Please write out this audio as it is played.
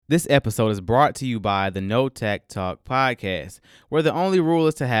This episode is brought to you by the No Tact Talk podcast, where the only rule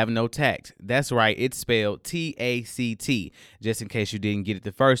is to have no tact. That's right, it's spelled T-A-C-T, just in case you didn't get it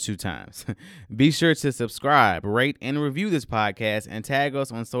the first two times. Be sure to subscribe, rate, and review this podcast, and tag us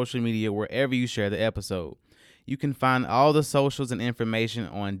on social media wherever you share the episode. You can find all the socials and information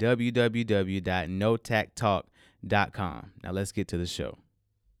on www.notacttalk.com. Now let's get to the show.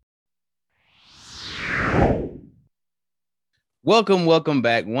 Welcome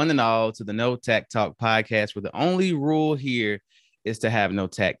back, one and all, to the No Tact Talk podcast, where the only rule here is to have no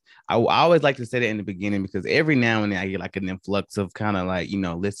tact. I always like to say that in the beginning because every now and then I get like an influx of kind of like,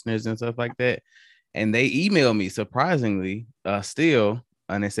 listeners and stuff like that. And they email me surprisingly still,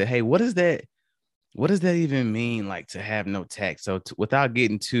 and they said, hey, what does that even mean, like, to have no tact? So without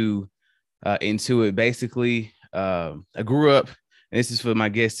getting too into it, basically, I grew up, and this is for my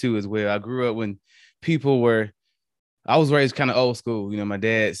guests too as well. I grew up when I was raised kind of old school. My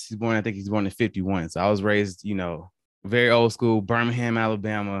dad's he's born in 51. So I was raised, very old school, Birmingham,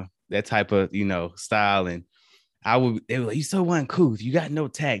 Alabama, that type of, style. And they were like, you so uncouth. You got no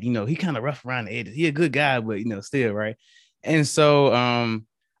tact. He kind of rough around the edges. He a good guy, but, still, right. And so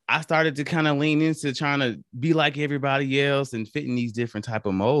I started to kind of lean into trying to be like everybody else and fit in these different type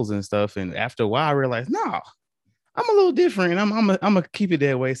of molds and stuff. And after a while, I realized, no, I'm a little different. I'm gonna keep it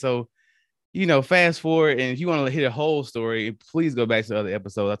that way. So, fast forward, and if you want to hear the whole story, please go back to the other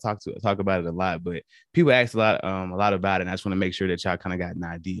episodes. I talk about it a lot, but people ask a lot about it, and I just want to make sure that y'all kind of got an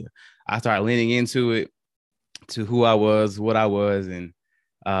idea. I started leaning into it, to who I was, what I was, and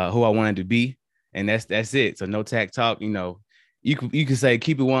who I wanted to be, and that's it. So no tact talk. You can say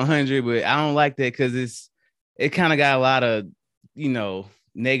keep it 100, but I don't like that because it kind of got a lot of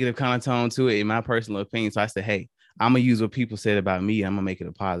negative kind of tone to it, in my personal opinion. So I said, hey, I'm going to use what people said about me. I'm going to make it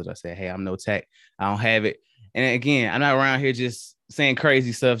a positive. I said, hey, I'm no tact. I don't have it. And again, I'm not around here just saying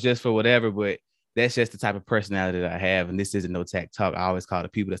crazy stuff just for whatever, but that's just the type of personality that I have. And this isn't no tact talk. I always call the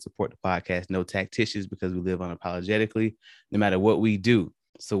people that support the podcast no tacticians, because we live unapologetically, no matter what we do.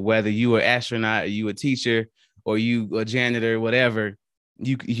 So whether you are an astronaut, or you a teacher, or you a janitor, whatever,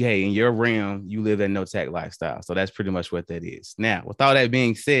 hey, in your realm, you live that no tact lifestyle. So that's pretty much what that is. Now, with all that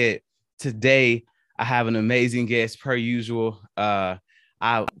being said, today I have an amazing guest per usual. I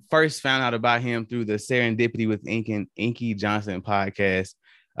first found out about him through the Serendipity with Inky Johnson podcast.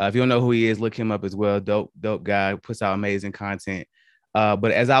 If you don't know who he is, look him up as well. Dope guy, puts out amazing content.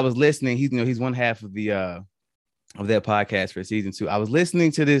 But as I was listening, he's one half of the of that podcast for season 2. I was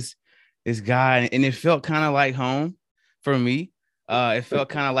listening to this guy, and it felt kind of like home for me. It felt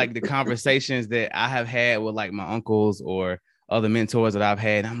kind of like the conversations that I have had with like my uncles or other mentors that I've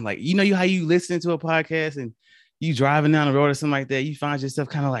had. I'm like, how you listen to a podcast and you driving down the road or something like that, you find yourself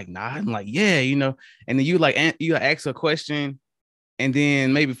kind of like nodding, like, yeah, and then you ask a question, and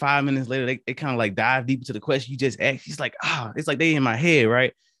then maybe 5 minutes later, they kind of like dive deep into the question you just asked. He's like, it's like they in my head,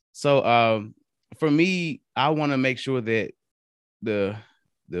 right? So for me, I want to make sure that the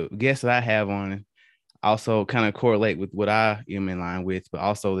guests that I have on also kind of correlate with what I am in line with, but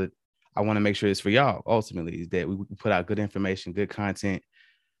also that I want to make sure it's for y'all ultimately, is that we put out good information, good content,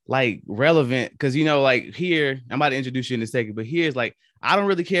 like relevant. Because, like here, I'm about to introduce you in a second, but here's like, I don't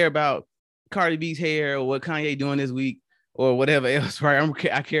really care about Cardi B's hair or what Kanye doing this week or whatever else, right?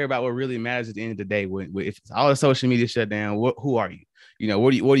 I care about what really matters at the end of the day. If all the social media shut down, who are you?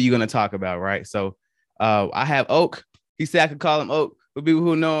 What are you going to talk about, right? So I have Oak. He said I could call him Oak. For people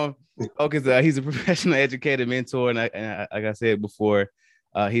who know him, Oak is he's a professional educator, mentor, and like I said before,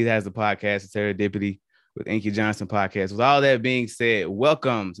 he has the podcast, Serendipity with Inky Johnson podcast. With all that being said,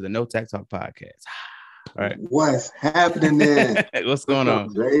 welcome to the No Tact Talk podcast. All right. What's happening there? What's going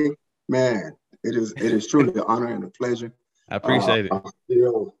on? Jay? Man, it is truly an honor and a pleasure. I appreciate it. I'm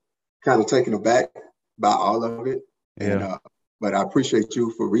still kind of taken aback by all of it. Yeah. But I appreciate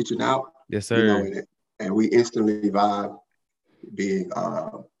you for reaching out. Yes, sir. And we instantly vibe, being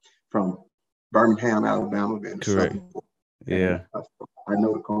from Birmingham, Alabama. Correct. Yeah. I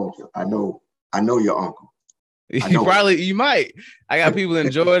know the culture. I know your uncle. You might. I got people in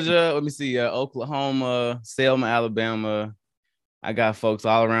Georgia. Let me see, Oklahoma, Selma, Alabama. I got folks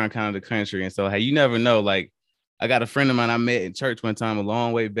all around kind of the country. And so, hey, you never know. Like, I got a friend of mine I met in church one time a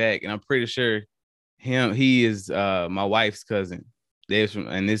long way back, and I'm pretty sure he is my wife's cousin.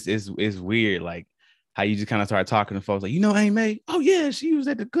 And this is weird, like how you just kind of start talking to folks like, Aunt May? Oh yeah, she was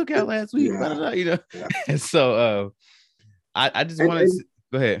at the cookout last week. Yeah. Yeah. And so I just wanted to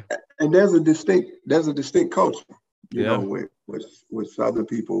go ahead. And there's a distinct culture, with Southern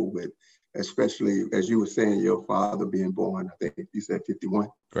people, with, especially as you were saying, your father being born, I think you said 51.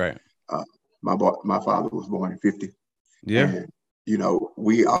 Right. My father was born in 50. Yeah.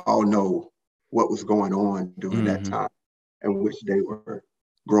 we all know what was going on during that time in which they were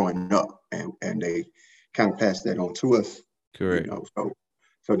growing up, and they kind of passed that on to us. Correct.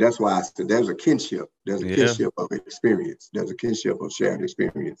 So that's why I said there's a kinship. There's a kinship of experience. There's a kinship of shared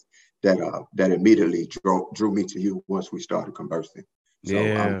experience that immediately drew me to you once we started conversing. So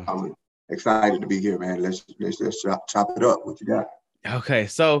I'm excited to be here, man. Let's chop it up. What you got? Okay,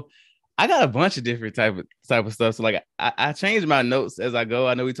 so I got a bunch of different type of stuff. So like I changed my notes as I go.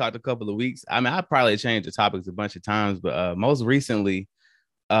 I know we talked a couple of weeks. I mean, I probably changed the topics a bunch of times, but most recently,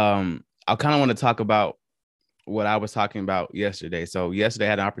 I kind of want to talk about what I was talking about yesterday. So yesterday I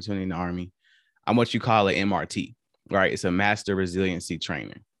had an opportunity in the Army. I'm what you call an MRT, right? It's a master resiliency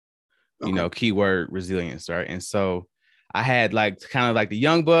trainer. Okay. Keyword resilience, right? And so I had like kind of like the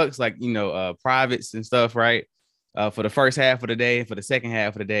young bucks, like, privates and stuff, right? For the first half of the day, for the second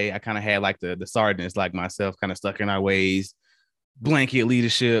half of the day, I kind of had like the sergeants like myself kind of stuck in our ways, blanket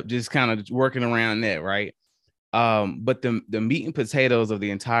leadership, just kind of working around that, right? But the meat and potatoes of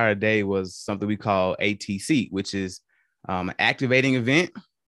the entire day was something we call ATC, which is an activating event.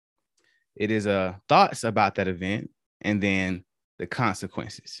 It is thoughts about that event, and then the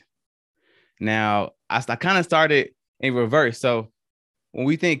consequences. Now, I kind of started in reverse. So when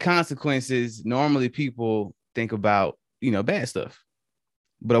we think consequences, normally people think about, bad stuff.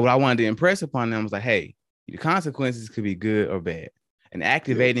 But what I wanted to impress upon them was like, hey, the consequences could be good or bad. An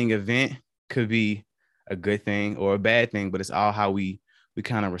activating event could be a good thing or a bad thing, but it's all how we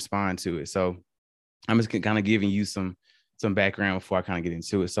kind of respond to it. So I'm just kind of giving you some background before I kind of get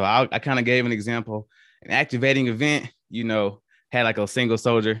into it. So I kind of gave an example. An activating event, had like a single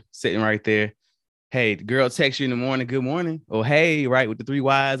soldier sitting right there. Hey, the girl texts you in the morning, good morning. Or hey, right, with the 3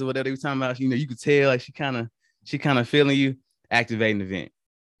 Ys or whatever they were talking about, you could tell like she kind of feeling you. Activating event.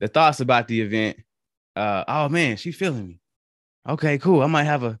 The thoughts about the event, oh man, she feeling me. Okay, cool. I might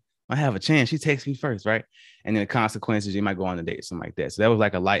have a chance. She texts me first, right? And then the consequences, you might go on a date or something like that. So that was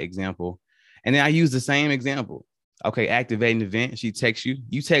like a light example. And then I used the same example. Okay, activating event. She texts you.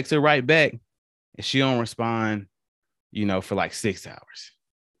 You text her right back, and she don't respond, for like 6 hours.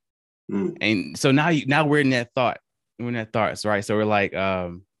 And so now we're in that thought. We're in that thoughts, right? So we're like,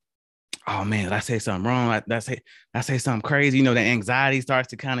 oh man, did I say something wrong? Did I say something crazy? The anxiety starts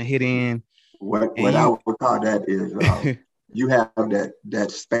to kind of hit in. What I would call that is you have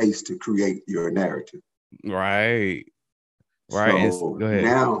that space to create your narrative. Right. So go ahead.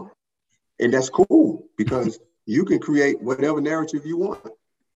 Now, and that's cool because you can create whatever narrative you want.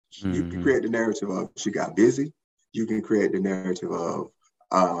 You can create the narrative of she got busy. You can create the narrative of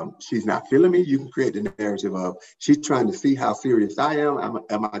she's not feeling me. You can create the narrative of she's trying to see how serious I am.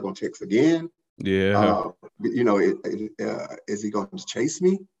 Am I going to text again? Yeah. Is he going to chase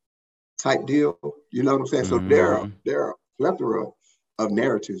me? Type deal. You know what I'm saying? So there are a plethora of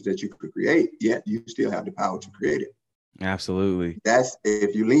narratives that you could create, yet you still have the power to create it. Absolutely. That's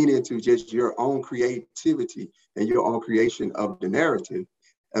if you lean into just your own creativity and your own creation of the narrative,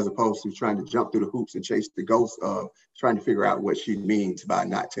 as opposed to trying to jump through the hoops and chase the ghost of trying to figure out what she means by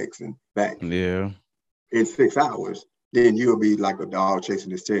not texting back. Yeah. In 6 hours, then you'll be like a dog chasing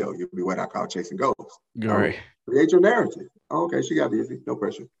his tail. You'll be what I call chasing ghosts. Right. Create your narrative. Oh, okay, she got busy. No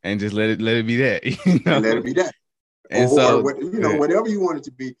pressure. And just let it be that. And let it be that. And whatever you want it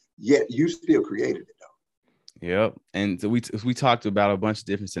to be, yet you still created it though. Yep. And so we talked about a bunch of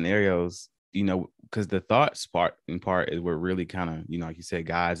different scenarios, because the thoughts part is what really kind of, like you said,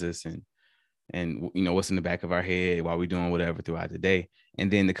 guides us and what's in the back of our head while we're doing whatever throughout the day.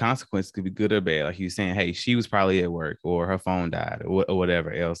 And then the consequences could be good or bad. Like you saying, hey, she was probably at work or her phone died or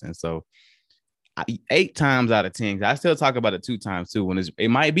whatever else. And so 8 times out of 10, I still talk about it 2 times too. When it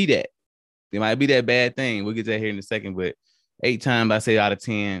might be that. It might be that bad thing. We'll get to that here in a second, but 8 times I say out of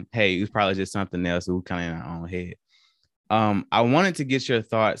 10, hey, it was probably just something else. So we're kind of in our own head. I wanted to get your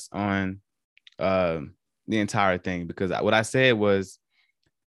thoughts on the entire thing, because what I said was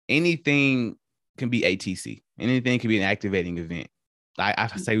anything can be ATC. Anything can be an activating event. I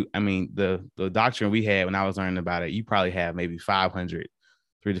say, I mean, the doctrine we had when I was learning about it, you probably have maybe 300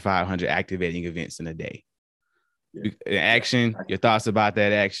 to 500 activating events in a day. Yeah. Action, your thoughts about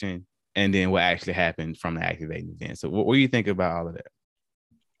that action, and then what actually happened from the activating event. So what do you think about all of that?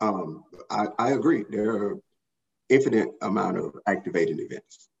 I agree. There are infinite amount of activating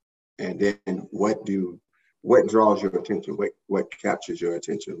events. And then what draws your attention? What captures your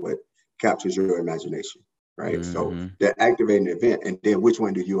attention? What captures your imagination? Right. Mm-hmm. So the activating event, and then which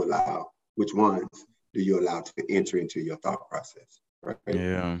ones do you allow to enter into your thought process? Right.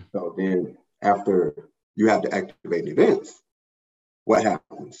 Yeah. So then after you have the activating events, what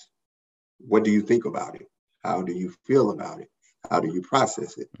happens? What do you think about it? How do you feel about it? How do you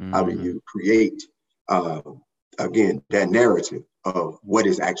process it? How do Mm-hmm. you create, again, that narrative of what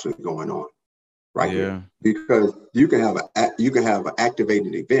is actually going on right here? Yeah. Because you can have an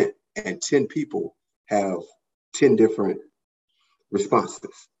activated event and 10 people have 10 different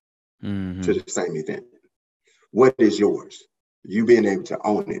responses Mm-hmm. to the same event. What is yours? You being able to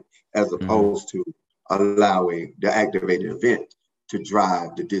own it, as Mm-hmm. opposed to allowing the activated event to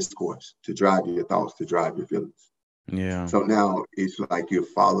drive the discourse, to drive your thoughts, to drive your feelings. Yeah. So now it's like you're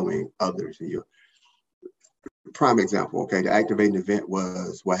following others. And your prime example, okay, the activating event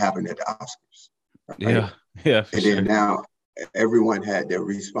was what happened at the Oscars, right? Yeah. Yeah, for And sure. then now everyone had their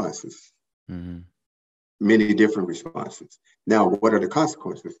responses, Mm-hmm. many different responses. Now, what are the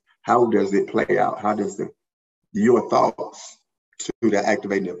consequences? How does it play out? How does your thoughts to the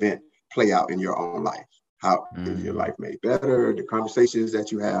activating event play out in your own life? How is your Mm-hmm. life made better? The conversations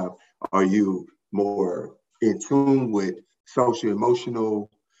that you have, are you more in tune with social emotional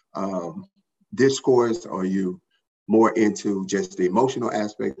discourse? Are you more into just the emotional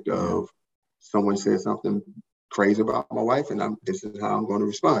aspect Yeah. of someone says something crazy about my wife, and this is how I'm going to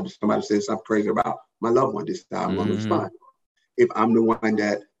respond? If somebody says something crazy about my loved one, this is how I'm going to Mm-hmm. respond. If I'm the one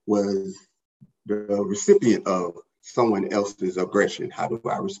that was the recipient of someone else's aggression, how do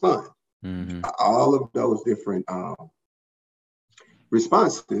I respond? Mm-hmm. All of those different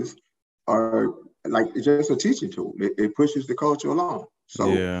responses are like just a teaching tool. It pushes the culture along.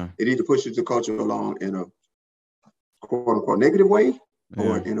 So Yeah. it either pushes the culture along in a quote unquote negative way,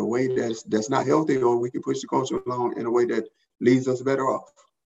 or Yeah. in a way that's not healthy, or we can push the culture along in a way that leaves us better off.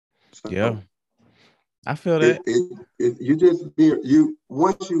 Yeah. So I feel it, that. it, it you just be you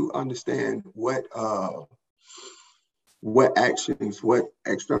once you understand what actions, what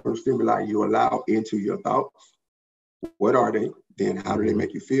external stimuli you allow into your thoughts, what are they? Then how do they Mm-hmm.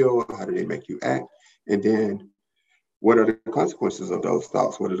 make you feel? How do they make you act? And then what are the consequences of those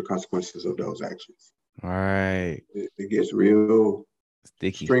thoughts? What are the consequences of those actions? All right. It gets real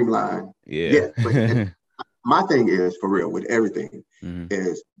Sticky. streamlined. Yeah. Yeah, but and my thing is for real with everything Mm-hmm.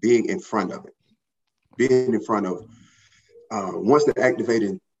 is being in front of it, being in front of once the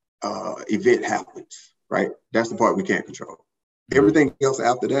activating event happens, right? That's the part we can't control. Mm-hmm. Everything else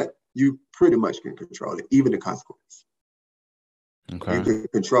after that, you pretty much can control it, even the consequence. You Okay. can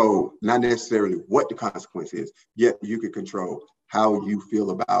control not necessarily what the consequence is, yet you can control how you feel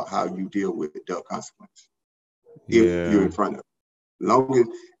about how you deal with the consequence if you're Yeah. in front of it. Long as,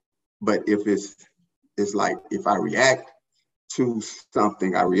 but if it's like if I react to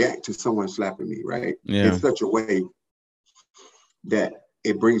something, I react to someone slapping me, right? In Yeah. such a way that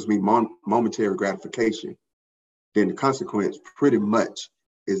it brings me momentary gratification, then the consequence pretty much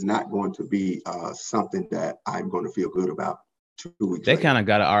is not going to be something that I'm going to feel good about 2 weeks That later. kind of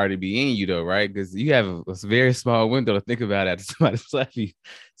got to already be in you though, right? Because you have a very small window to think about after somebody slap you.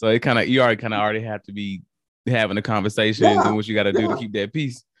 So it kind of you already have to be having a conversation and doing Yeah, what you got to do to yeah, keep that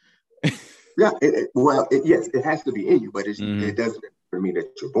peace. yeah. Yes, it has to be in you, but Mm-hmm. it doesn't mean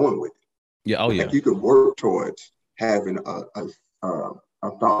that you're born with Yeah. Oh it. Like yeah. you can work towards having a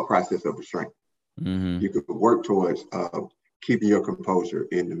thought process of restraint. Mm-hmm. You can work towards keeping your composure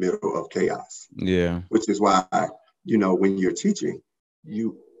in the middle of chaos, Yeah. which is why, when you're teaching,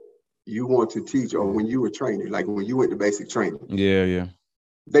 you you want to teach, or when you were training, like when you went to basic training, Yeah. Yeah.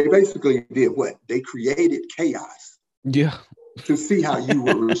 they basically did what? They created chaos Yeah. to see how you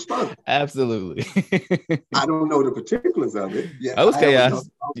would respond. Absolutely. I don't know the particulars of it. That Yes, was I have enough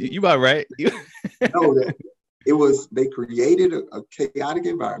chaos. You about right. to know that they created a chaotic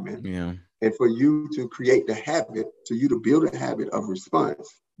environment, Yeah. and for you to create the habit, to you to build a habit of response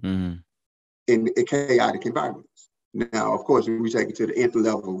Mm-hmm. in a chaotic environment. Now, of course, when we take it to the nth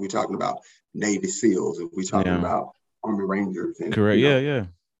level, we're talking about Navy SEALs, and we're talking Yeah. about Army Rangers, and Correct. Yeah. Yeah.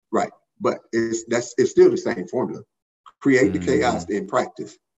 right. But it's still the same formula. Create the Mm-hmm. chaos in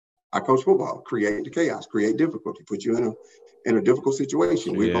practice. I coach football. Create the chaos. Create difficulty. Put you in a difficult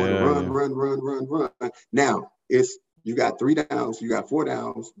situation. We're going to Yeah. run, Yeah. run, run, run, run. Now it's you got 3 downs. You got 4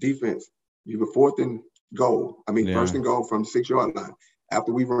 downs. Defense. You got fourth and goal. I mean, first Yeah. and goal from the 6-yard line.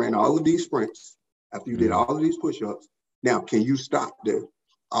 After we ran all of these sprints, after you did Mm-hmm. all of these push-ups, now can you stop the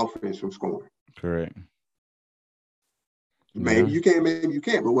offense from scoring? Correct. Yeah. Maybe you can, maybe you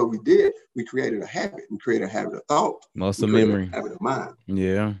can't. But what we did, we created a habit. We created a habit of thought. We Muscle created memory. a habit of mind.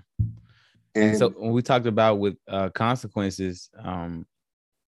 Yeah. And so And when we talked about with consequences,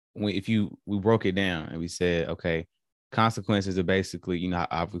 we broke it down and we said, okay, consequences are basically,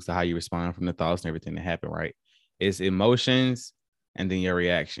 obviously how you respond from the thoughts and everything that happened, right? It's emotions and then your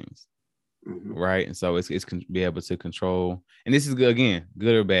reactions, right? And so it's be able to control. And this is good again,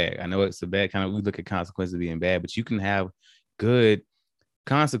 good or bad. I know it's a bad kind of. We look at consequences being bad, but you can have good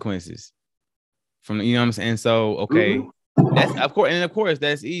consequences from, you know what I'm saying? So, okay, Mm-hmm. that's of course,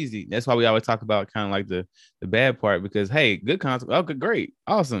 that's easy. That's why we always talk about kind of like the bad part, because hey, good consequence. Okay, great,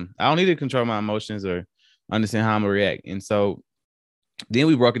 awesome. I don't need to control my emotions or understand how I'm gonna react. And so then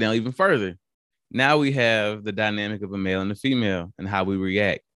we broke it down even further. Now we have the dynamic of a male and a female and how we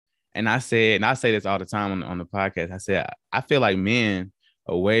react. And I said, and I say this all the time on the podcast, I said, I feel like men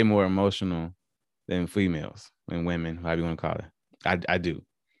are way more emotional than females and women, however you want to call it. I do.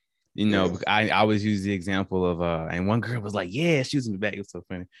 You know, Yes. I always use the example of and one girl was like, yeah, she was in the back. It was so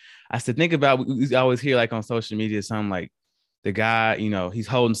funny. I said, think about, we always hear like on social media, something like the guy, you know, he's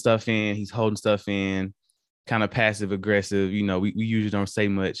holding stuff in, kind of passive aggressive. You know, we usually don't say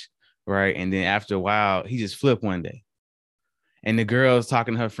much, right? And then after a while, he just flipped one day. And the girl's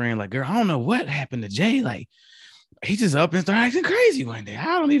talking to her friend, like, girl, I don't know what happened to Jay. Like, he just up and started acting crazy one day.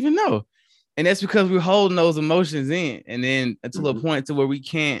 I don't even know. And that's because we're holding those emotions in. And then until a point to where we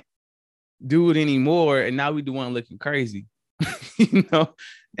can't do it anymore. And now we the one looking crazy, you know?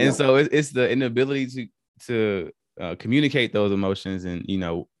 And Yeah. so it's the inability to communicate those emotions. And, you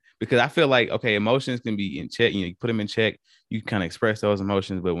know, because I feel like, okay, emotions can be in check, you know, you put them in check, you kind of express those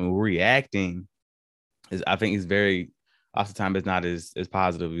emotions. But when we're reacting, I think it's very, oftentimes it's not as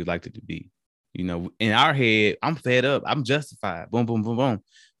positive as we'd like it to be. You know, in our head, I'm fed up, I'm justified, boom, boom, boom, boom.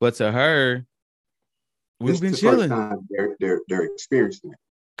 But to her, we've This is been the first chilling. time they're experiencing it.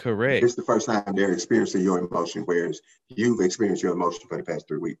 Correct. This is the first time they're experiencing your emotion, whereas you've experienced your emotion for the past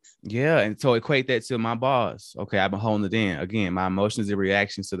 3 weeks. Yeah. And so equate that to my boss. Okay, I've been holding it in. Again, my emotions and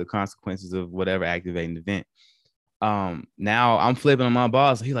reactions to the consequences of whatever activating event. Now I'm flipping on my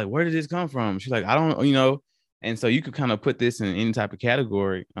boss. He's like, where did this come from? She's like, I don't, you know. And so you could kind of put this in any type of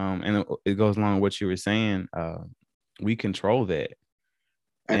category. And it goes along with what you were saying. We control that.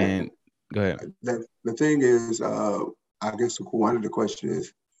 And And go ahead. the thing is, I guess one of the questions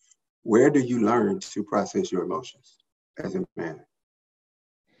is, where do you learn to process your emotions as a man?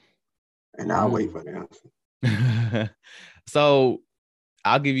 And I'll wait for the answer. So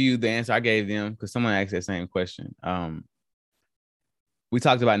I'll give you the answer I gave them because someone asked that same question. We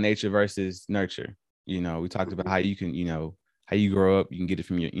talked about nature versus nurture. You know, we talked about how you can, you know, how you grow up, you can get it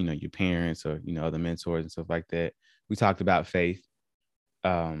from your, you know, your parents or, you know, other mentors and stuff like that. We talked about faith.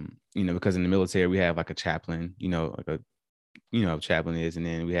 You know, because in the military we have like a chaplain, you know, like a, you know, chaplain is, and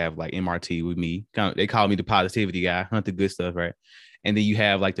then we have like MRT with me. Kind of, they call me the positivity guy, hunt the good stuff, right? And then you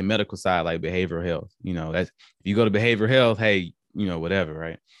have like the medical side, like behavioral health. You know, that's if you go to behavioral health, hey, you know, whatever,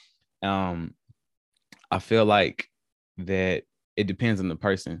 right? I feel like that it depends on the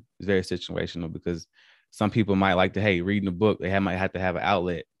person. It's very situational because some people might like to, hey, reading a book, might have to have an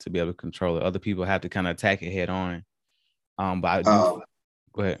outlet to be able to control it. Other people have to kind of attack it head on. But I do.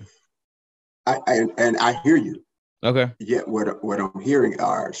 Go ahead. I hear you. Okay. Yet what I'm hearing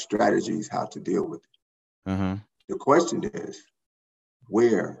are strategies how to deal with it. Uh-huh. The question is,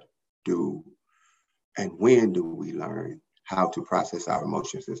 where do and when do we learn how to process our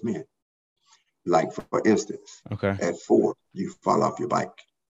emotions as men? Like, for instance, Okay. at 4, you fall off your bike.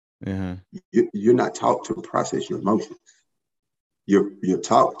 Uh-huh. You're not taught to process your emotions. You're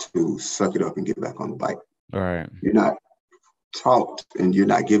taught to suck it up and get back on the bike. All right. You're not taught, and you're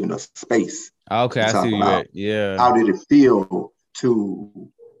not given us space Okay, to I see talk you about at. Yeah. how did it feel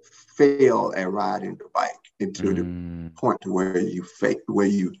to fail at riding the bike, and to the point to where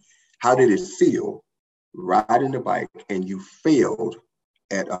how did it feel riding the bike and you failed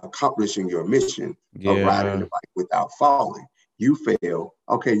at accomplishing your mission of riding the bike without falling? You fail.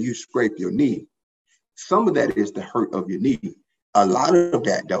 Okay, you scrape your knee. Some of that is the hurt of your knee. A lot of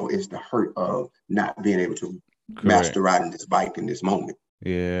that, though, is the hurt of not being able to master riding this bike in this moment.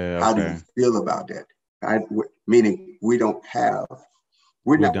 Yeah. How do you feel about that? Meaning we don't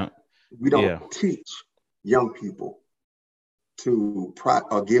teach young people to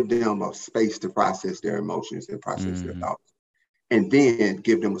give them a space to process their emotions and process their thoughts, and then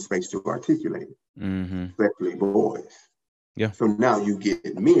give them a space to articulate it, especially boys. Yeah. So now you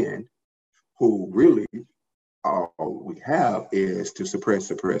get men who really all we have is to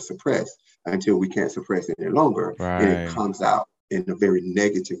suppress until we can't suppress it any longer. Right. And it comes out in a very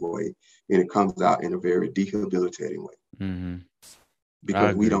negative way, and it comes out in a very debilitating way.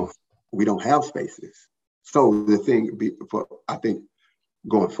 Because we don't have spaces. So the thing, I think,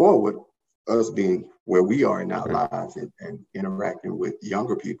 going forward, us being where we are in our lives and interacting with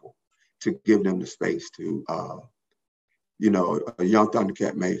younger people, to give them the space to, a young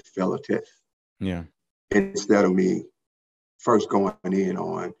Thundercat may fail a test. Yeah. Instead of me first going in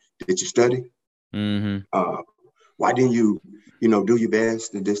on, did you study? Why didn't you, do your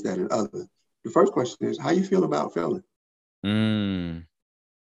best and this, that, and other? The first question is, how you feel about failing? Talk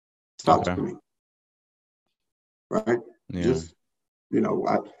Okay. to me, right? Yeah. Just,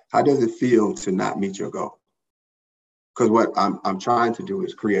 how does it feel to not meet your goal? Because what I'm trying to do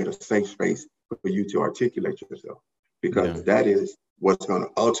is create a safe space for you to articulate yourself, Yeah. because that is what's going to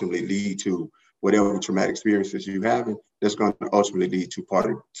ultimately lead to whatever traumatic experiences you have. That's going to ultimately lead to part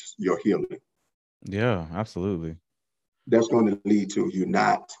of your healing. Yeah, absolutely. That's going to lead to you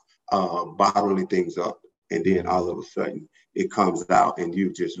not bottling things up, and then all of a sudden it comes out and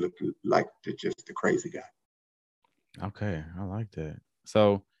you just look like just the crazy guy. Okay, I like that.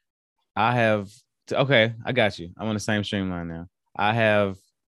 So I have okay, I got you. I'm on the same streamline now. I have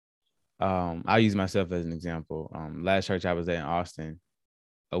I'll use myself as an example. Last church I was at in Austin,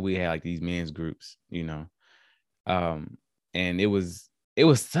 we had like these men's groups, and it was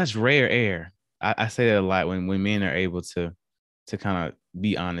such rare air. I say that a lot when men are able to kind of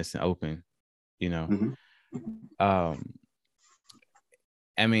be honest and open, you know. Mm-hmm.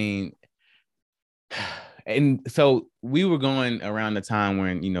 I mean, and so we were going around the time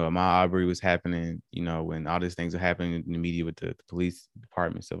when Ahmaud Arbery was happening, when all these things were happening in the media with the police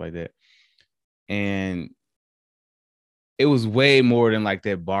department, stuff like that, and it was way more than like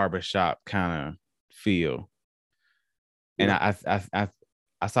that barbershop kind of feel. And Yeah.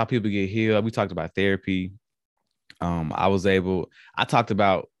 I saw people get healed. We talked about therapy. I talked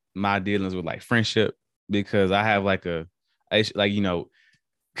about my dealings with like friendship, because I have like whew,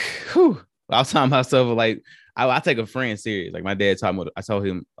 I was telling myself like I take a friend serious. Like my dad taught me. I told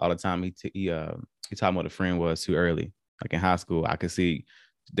him all the time. He taught me what a friend was too early. Like in high school, I could see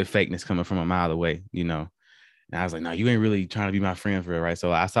the fakeness coming from a mile away. And I was like, no, you ain't really trying to be my friend for it, right?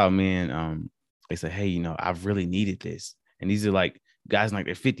 So I saw men. They said, hey, I've really needed this, and these are like guys in like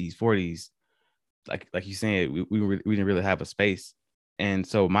their 50s, 40s. Like you said, we didn't really have a space. And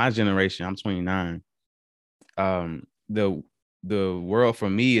so my generation, I'm 29. The world for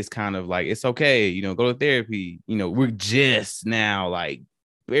me is kind of like, it's okay, go to therapy. We're just now like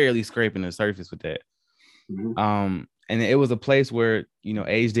barely scraping the surface with that. Mm-hmm. And it was a place where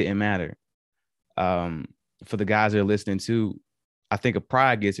age didn't matter. For the guys that are listening to, I think a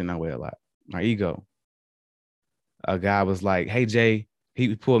pride gets in our way a lot. My ego. A guy was like, hey Jay,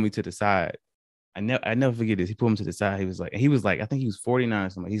 he pulled me to the side. I never forget this. He pulled me to the side. He was like, I think he was 49 or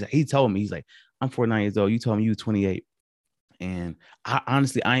something. He told me, he's like, I'm 49 years old. You told me you were 28. And I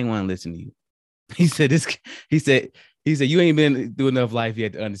honestly ain't want to listen to you. He said this. He said you ain't been through enough life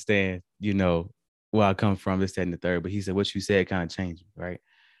yet to understand, where I come from, this, that, and the third. But he said what you said kind of changed me, right?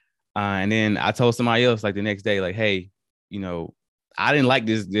 And then I told somebody else like the next day, like, hey, I didn't like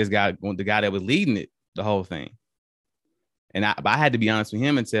this guy, the guy that was leading it, the whole thing. And I had to be honest with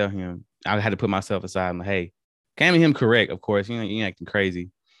him and tell him, I had to put myself aside. I'm like, hey, came to him correct, of course. You ain't acting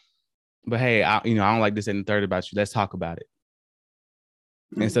crazy. But hey, I don't like this, that, and the third about you. Let's talk about it.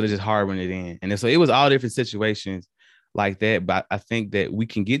 Mm-hmm. Instead of just harboring it in. And so it was all different situations like that. But I think that we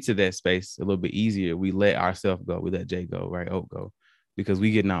can get to that space a little bit easier. We let ourselves go. We let Jay go, right? Oak go, because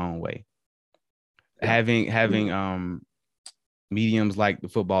we get in our own way. Yeah. Having mediums like the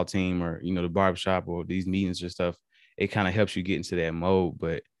football team or, the barbershop or these meetings or stuff, it kind of helps you get into that mode,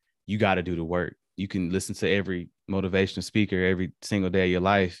 but you got to do the work. You can listen to every motivational speaker every single day of your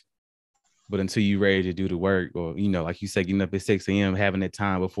life, but until you're ready to do the work, or, like you said, getting up at 6 a.m., having that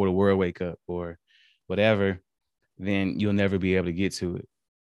time before the world wake up or whatever, then you'll never be able to get to it.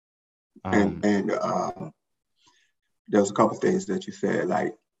 And there's a couple of things that you said,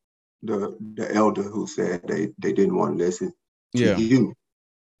 like the elder who said they didn't want to listen to you.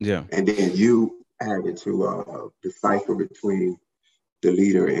 Yeah. And then you having to decipher between the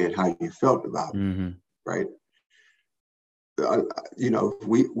leader and how you felt about it, right?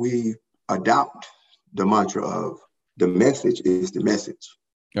 We adopt the mantra of the message is the message.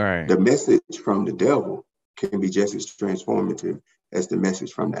 All right. The message from the devil can be just as transformative as the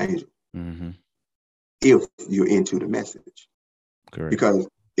message from the angel. If you're into the message. Correct. Because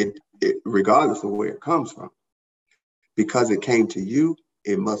it regardless of where it comes from, because it came to you,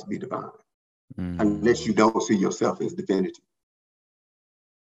 it must be divine. Unless you don't see yourself as divinity.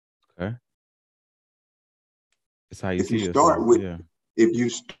 Okay. It's how you see yourself. If you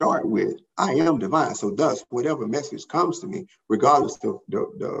start with, I am divine, so thus whatever message comes to me, regardless of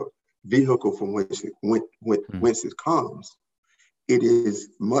the vehicle from which it comes,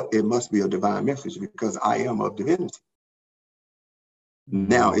 it must be a divine message, because I am of divinity.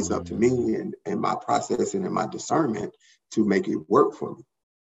 Now it's up to me and my processing and my discernment to make it work for me.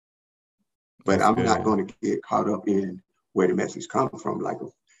 But that's I'm not going to get caught up in where the message comes from. Like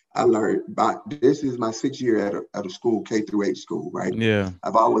I learned this is my 6th year at a school, K-8 school, right? Yeah.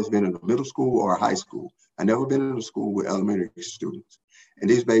 I've always been in a middle school or a high school. I never been in a school with elementary students. And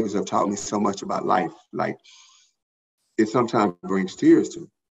these babies have taught me so much about life. Like, it sometimes brings tears to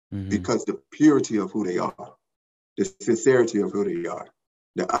me because the purity of who they are, the sincerity of who they are,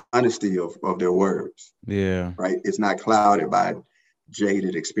 the honesty of their words. Yeah. Right. It's not clouded by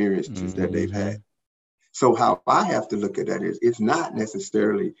jaded experiences that they've had. So how I have to look at that is, it's not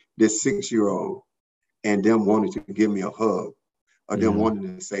necessarily this 6-year-old and them wanting to give me a hug, or them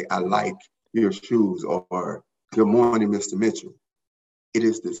wanting to say, I like your shoes, or good morning, Mr. Mitchell. It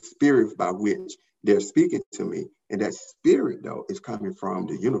is the spirit by which they're speaking to me. And that spirit, though, is coming from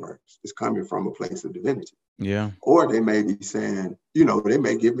the universe. It's coming from a place of divinity. Yeah. Or they may be saying, they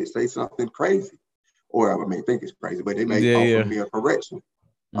may say something crazy, or I may think it's crazy, but they may offer me a correction.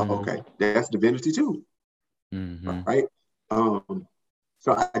 Okay, that's divinity too. Right?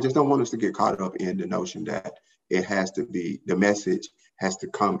 So I just don't want us to get caught up in the notion that it has to be, the message has to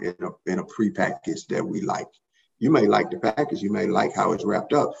come in a prepackaged that we like. You may like the package, you may like how it's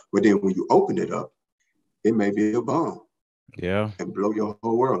wrapped up, but then when you open it up, it may be a bomb. Yeah. And blow your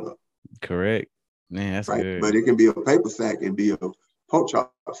whole world up. Correct. Man, that's right. Good. But it can be a paper sack and be a pork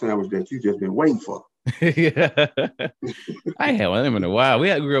chop sandwich that you just been waiting for. Yeah. I had one of them in a while. We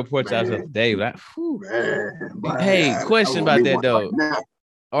had grilled pork chops the other day, but question about that though.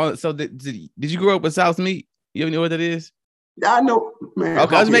 Right, so did you grow up with South's Meat? You know what that is? Yeah, I know, man.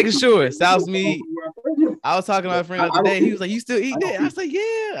 Okay, I was making sure. South's Meat. I was talking to my friend the other day. He was like, "You still eat that?" I said,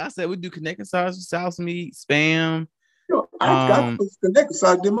 "Yeah." I said, "We do connecting sauce, South's Meat, Spam." I got to connect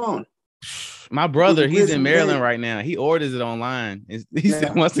sauce them on. My brother, he's in Maryland right now. He orders it online. He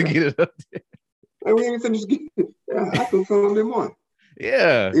still wants to get it up there. We ain't finished getting it. I can film them on.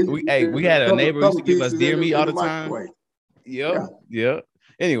 Yeah. We had a neighbor who used to give us deer meat all the time. Yep.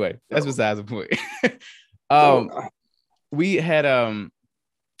 Anyway, that's besides the point. We had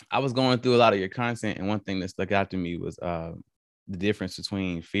I was going through a lot of your content, and one thing that stuck out to me was the difference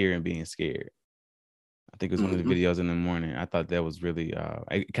between fear and being scared. I think it was one of the videos in the morning. I thought that was really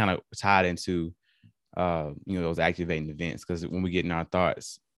it kind of tied into those activating events, because when we get in our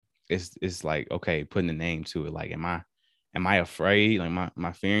thoughts, it's like, okay, putting a name to it. Like, am I afraid? Like, am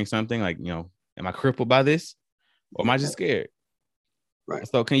I fearing something? Like, am I crippled by this, or am I just scared? Right.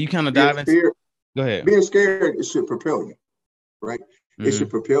 So can you kind of dive into? Go ahead. Being scared, it should propel you, right? It should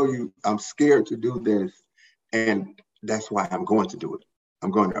propel you. I'm scared to do this, and that's why I'm going to do it.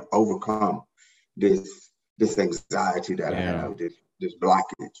 I'm going to overcome this anxiety that I have, this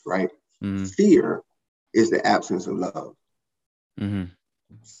blockage, right? Fear is the absence of love.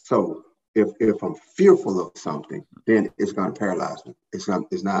 So if I'm fearful of something, then it's going to paralyze me.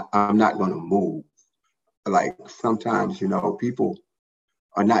 I'm not going to move. Like, sometimes, people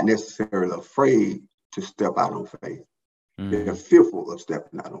are not necessarily afraid to step out on faith. They're fearful of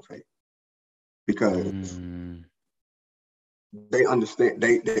stepping out on faith because they understand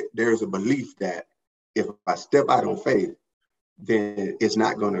there's a belief that if I step out on faith, then it's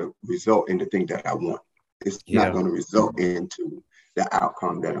not going to result in the thing that I want. It's not going to result into the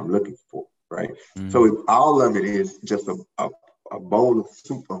outcome that I'm looking for, right? So if all of it is just a bowl of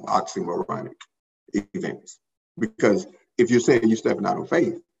soup of oxymoronic events. Because if you're saying you're stepping out on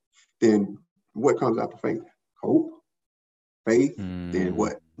faith, then what comes after faith? Hope, faith, then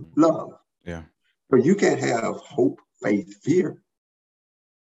what? Love. Yeah. So you can't have hope, faith, fear.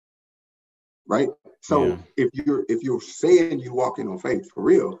 Right? So if you're saying you're walking on faith for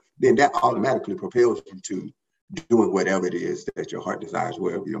real, then that automatically propels you to doing whatever it is that your heart desires,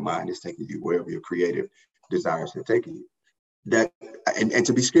 wherever your mind is taking you, wherever your creative desires are taking you. That and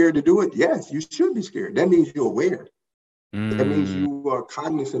to be scared to do it, yes, you should be scared. That means you're aware. That means you are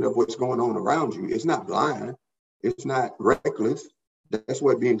cognizant of what's going on around you. It's not blind. It's not reckless. That's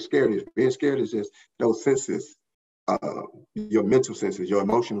what being scared is. Being scared is just those senses, your mental senses, your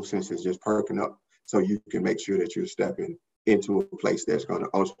emotional senses just perking up so you can make sure that you're stepping into a place that's going to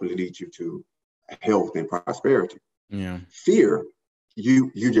ultimately lead you to health and prosperity. Yeah. Fear,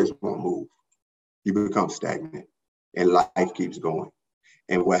 you just won't move. You become stagnant and life keeps going.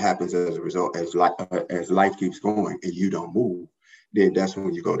 And what happens as a result, as life keeps going and you don't move, then that's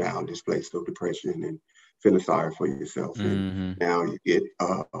when you go down this place of depression and feeling sorry for yourself. And now you get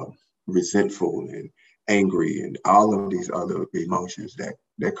resentful and angry and all of these other emotions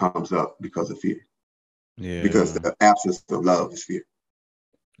that comes up because of fear. Yeah. Because the absence of love is fear.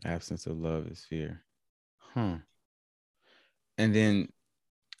 Absence of love is fear. And then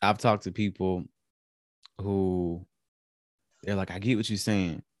I've talked to people who they're like, I get what you're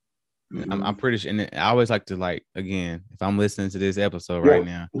saying. I'm pretty sure. And I always like to, like, again, if I'm listening to this episode right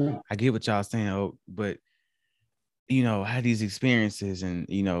now, I get what y'all saying, but I had these experiences and,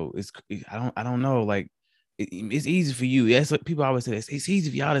 I don't know, like, it's easy for you. That's what people always say. It's easy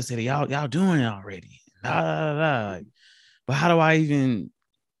for y'all to say that y'all doing it already. Like, but how do I even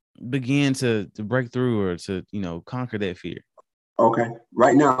begin to break through or to, conquer that fear? Okay.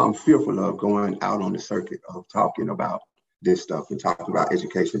 Right now, I'm fearful of going out on the circuit of talking about this stuff and talking about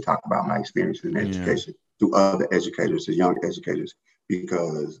education, talking about my experience in education to other educators, to young educators,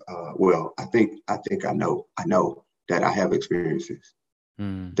 because, well, I know that I have experiences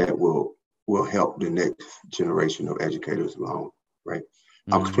that will help the next generation of educators along, right?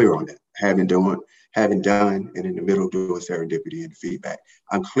 I'm clear on that. Having done, and in the middle doing serendipity and feedback,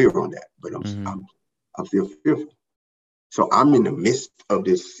 I'm clear on that, but I'm still fearful. So I'm in the midst of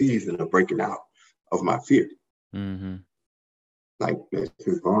this season of breaking out of my fear. Like as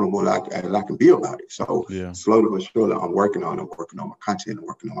vulnerable as I can be about it. So slowly but surely, I'm working on my content, I'm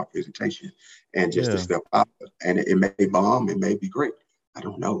working on my presentation, and just to step out. And it may bomb, it may be great. I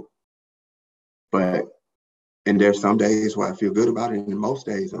don't know. And there's some days where I feel good about it, and most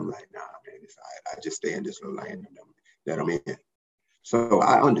days I'm like, nah, man, it's all right. I just stay in this little lane that I'm in. So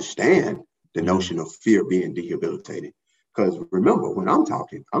I understand the notion of fear being debilitating. Because remember, when I'm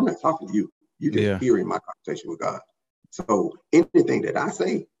talking, I'm not talking to you. You're just hearing my conversation with God. So anything that I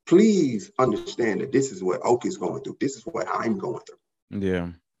say, please understand that this is what Oak is going through. This is what I'm going through. Yeah.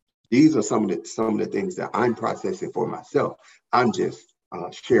 These are some of the things that I'm processing for myself. I'm just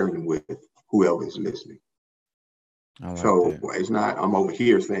sharing with whoever is listening. So it's not, I'm over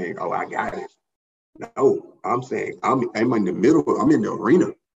here saying, oh, I got it. No, I'm saying I'm in the middle, I'm in the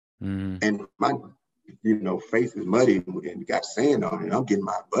arena. And my face is muddy and got sand on it. I'm getting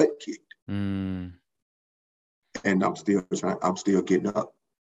my butt kicked. And I'm still getting up.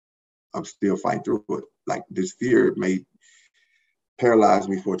 I'm still fighting through it. Like this fear may paralyze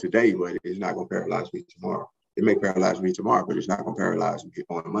me for today, but it's not going to paralyze me tomorrow. It may paralyze me tomorrow, but it's not going to paralyze me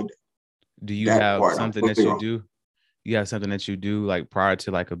on Monday. Do you have something that you do? You have something that you do like prior to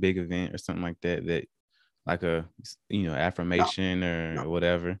like a big event or something like that like a, affirmation or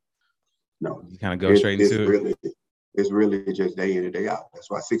whatever? No. You kind of go straight into it? It's really just day in and day out. That's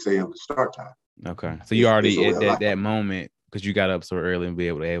why 6 a.m. is start time. Okay. So you already at that moment because you got up so early and was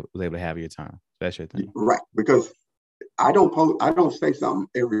able to have your time. That's your thing. Right. Because I don't say something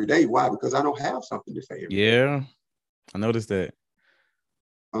every day. Why? Because I don't have something to say every day. Yeah. I noticed that.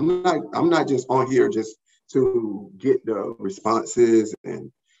 I'm not just on here just to get the responses and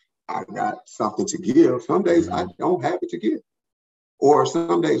I got something to give. Some days I don't have it to give. Or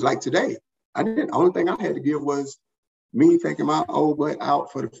some days like today, the only thing I had to give was me taking my old butt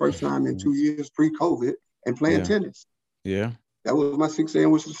out for the first time in 2 years pre-COVID and playing tennis. Yeah. That was my 6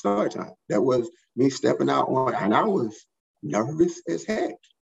 a.m. was the start time. That was me stepping out and I was nervous as heck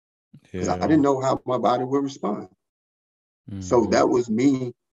because I didn't know how my body would respond. So that was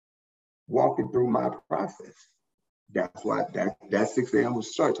me walking through my process. That's why that 6 a.m.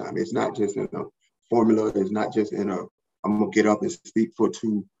 was start time. It's not just in a formula. It's not just in I'm gonna get up and speak for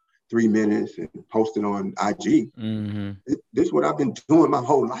 2-3 minutes and post it on IG. This is what I've been doing my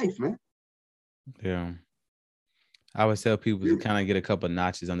whole life, man. Yeah. I would tell people to kind of get a couple of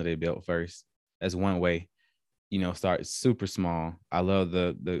notches under their belt first. That's one way. Start super small. I love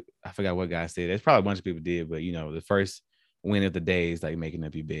the I forgot what guy said. There's probably a bunch of people did, but the first win of the day is like making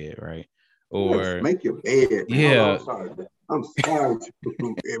up your bed, right? Or make your bed. Yeah. I'm sorry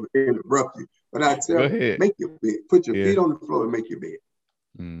to interrupt you, but I tell you, make your bed. Put your feet on the floor and make your bed.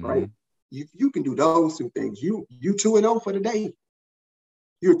 Right? You can do those two things. You 2-0 for the day.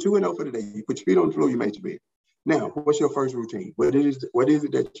 You're 2-0 for the day. You put your feet on the floor, you make your bed. Now, what's your first routine? What is it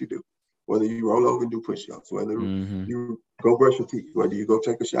that you do? Whether you roll over and do push-ups, whether you go brush your teeth, whether you go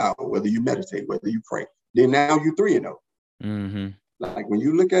take a shower, whether you meditate, whether you pray. Then now you're 3-0. Like when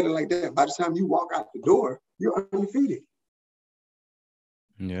you look at it like that, by the time you walk out the door, you're undefeated.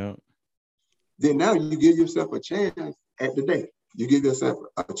 Yeah. Then now you give yourself a chance at the day. You give yourself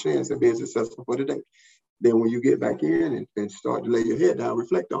a chance at being successful for the day. Then when you get back in and start to lay your head down,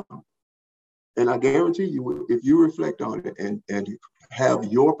 reflect on it. And I guarantee you, if you reflect on it and you have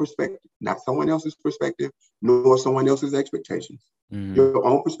your perspective, not someone else's perspective, nor someone else's expectations, your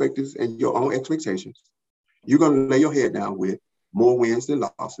own perspectives and your own expectations, you're going to lay your head down with more wins than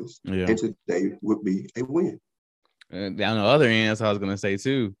losses. Yeah. And today would be a win. And on the other end, that's what I was going to say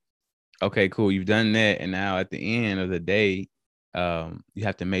too. Okay, cool. You've done that. And now at the end of the day, you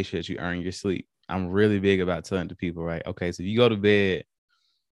have to make sure that you earn your sleep. I'm really big about telling to people, right? Okay, so you go to bed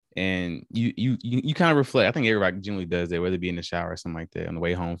and you kind of reflect. I think everybody generally does that, whether it be in the shower or something like that on the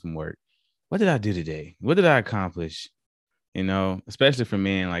way home from work. What did I do today? What did I accomplish? Especially for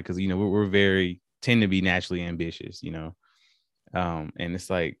men, like, because, we're very tend to be naturally ambitious, and it's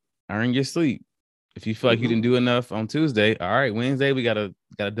like, earn your sleep. If you feel like you didn't do enough on Tuesday, all right, Wednesday we gotta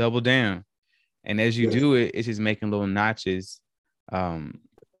double down. And as you do it, it's just making little notches,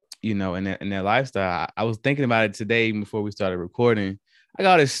 you know, in their lifestyle. I was thinking about it today before we started recording. I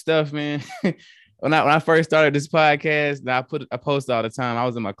got all this stuff, man. when I first started this podcast, I post all the time. I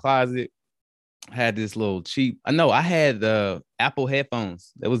was in my closet. I had this little cheap. I had the Apple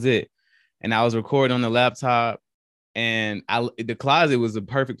headphones. That was it. And I was recording on the laptop. And the closet was a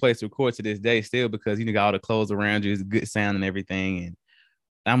perfect place to record to this day still, because you got all the clothes around you. It's good sound and everything. And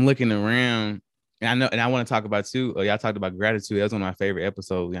I'm looking around, and I want to talk about too. Y'all talked about gratitude. That was one of my favorite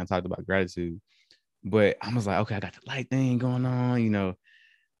episodes. Y'all talked about gratitude. But I was like, okay, I got the light thing going on, you know.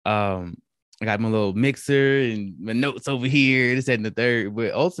 I got my little mixer and my notes over here, this, that, and the third.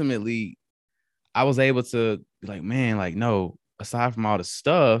 But ultimately, I was able to be like, man, like, no, aside from all the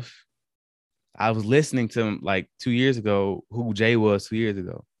stuff, I was listening to him like 2 years ago, who Jay was 2 years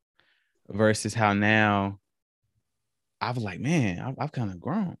ago, versus how now I was like, man, I've kind of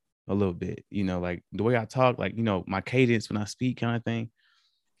grown a little bit, you know, like the way I talk, like, you know, my cadence when I speak kind of thing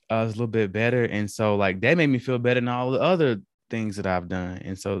is a little bit better. And so like that made me feel better than all the other things that I've done.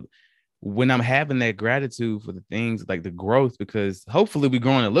 And so when I'm having that gratitude for the things like the growth, because hopefully we're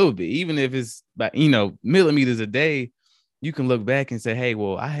growing a little bit, even if it's by, you know, millimeters a day, you can look back and say, hey,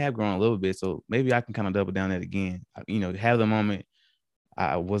 well, I have grown a little bit. So maybe I can kind of double down that again, you know, have the moment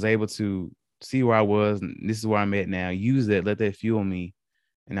I was able to see where I was, and this is where I'm at now. Use that, let that fuel me,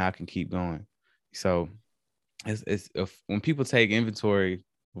 and now I can keep going. So it's when people take inventory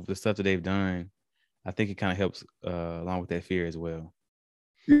of the stuff that they've done, I think it kind of helps along with that fear as well.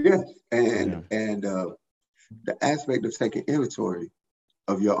 Yes, and the aspect of taking inventory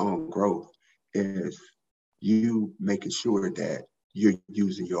of your own growth is you making sure that you're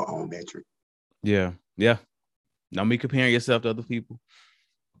using your own metric. Yeah. Don't be comparing yourself to other people.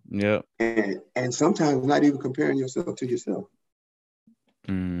 Yeah. And sometimes not even comparing yourself to yourself.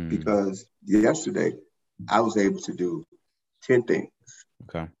 Because yesterday I was able to do 10 things.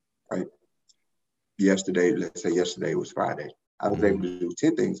 Okay. Right. Yesterday, let's say yesterday was Friday. I was able to do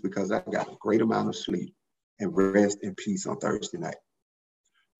 10 things because I got a great amount of sleep and rest and peace on Thursday night.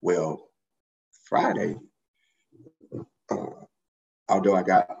 Well, Friday, although I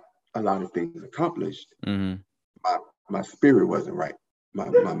got a lot of things accomplished, my spirit wasn't right. My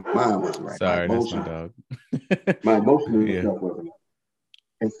mind wasn't right. Sorry, that's my dog. My emotional stuff wasn't right.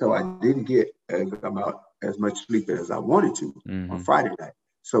 And so I didn't get as much sleep as I wanted to on Friday night.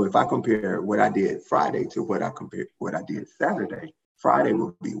 So if I compare what I did Friday to what I did Saturday, Friday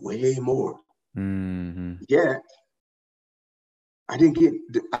would be way more. Yet I didn't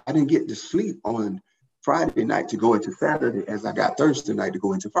get the sleep on Friday night to go into Saturday as I got Thursday night to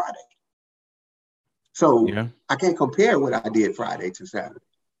go into Friday. So I can't compare what I did Friday to Saturday.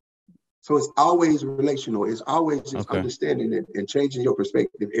 So it's always relational. It's always just understanding it and changing your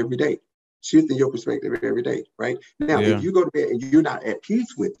perspective every day, shifting your perspective every day, right? Now, if you go to bed and you're not at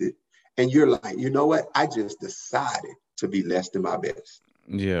peace with it, and you're like, you know what? I just decided to be less than my best.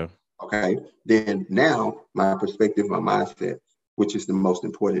 Yeah. Okay. Then now my perspective, my mindset, which is the most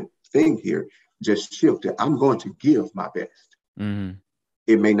important thing here, just shifted. I'm going to give my best.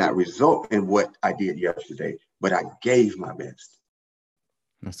 It may not result in what I did yesterday, but I gave my best.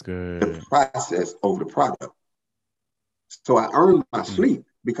 That's good. The process over the product. So I earned my sleep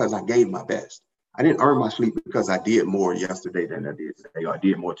because I gave my best. I didn't earn my sleep because I did more yesterday than I did today, or I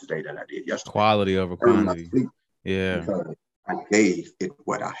did more today than I did yesterday. Quality over quantity. Because I gave it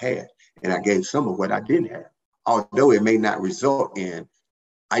what I had, and I gave some of what I didn't have. Although it may not result in,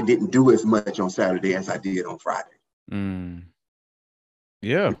 I didn't do as much on Saturday as I did on Friday.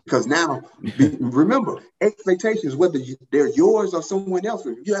 Yeah. Because now, remember, expectations, whether they're yours or someone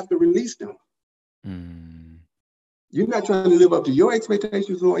else's, you have to release them. You're not trying to live up to your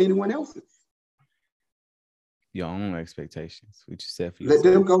expectations or anyone else's. Your own expectations, which you said for yourself.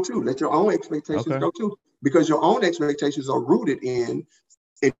 Let them go too. Let your own expectations go too. Because your own expectations are rooted in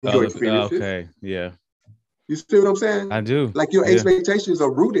your experiences. Okay, yeah. You see what I'm saying? I do. Like your expectations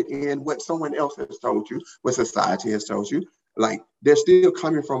are rooted in what someone else has told you, what society has told you. Like they're still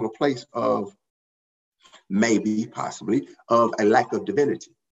coming from a place of maybe, possibly, of a lack of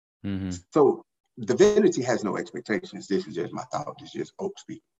divinity. So divinity has no expectations. This is just my thought. This is just Oak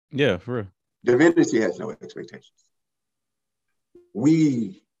speak. Yeah, for real. Divinity has no expectations.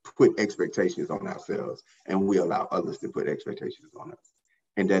 We put expectations on ourselves, and we allow others to put expectations on us.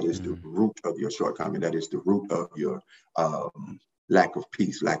 And that is the root of your shortcoming. That is the root of your lack of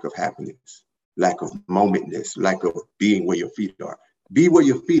peace, lack of happiness, lack of momentness, lack of being where your feet are. Be where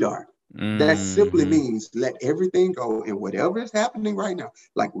your feet are. That simply means let everything go, and whatever is happening right now,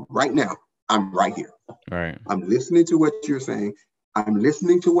 like right now, I'm right here. Right. I'm listening to what you're saying. I'm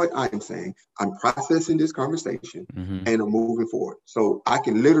listening to what I'm saying. I'm processing this conversation Mm-hmm. and I'm moving forward. So I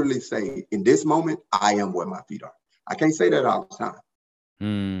can literally say, in this moment, I am where my feet are. I can't say that all the time,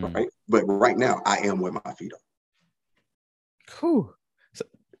 right? But right now, I am where my feet are. Cool. So,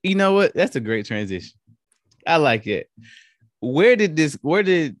 you know what? That's a great transition. I like it. Where did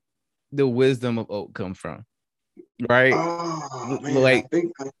the wisdom of oak come from? Right? Oh man, Like, I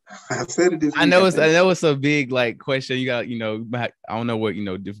think I said it this week. I know it's a big like question. You got, I don't know what,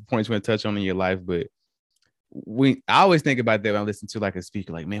 different points you want to touch on in your life, but I always think about that when I listen to like a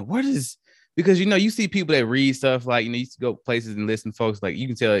speaker, like, man, because you see people that read stuff like, you used to go places and listen to folks, like you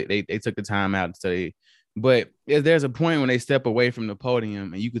can tell they took the time out to study. But if there's a point when they step away from the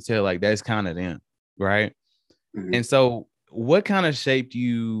podium and you could tell like that's kind of them, right? Mm-hmm. And so what kind of shaped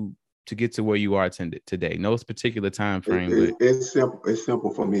you to get to where you are today? No particular time frame, but it's simple. It's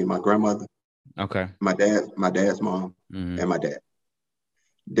simple for me. My grandmother, okay, my dad's mom, mm-hmm. and my dad.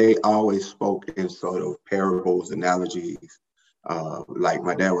 They always spoke in sort of parables, analogies. Like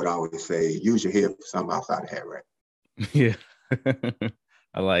my dad would always say, use your head for something outside the head, right? Yeah.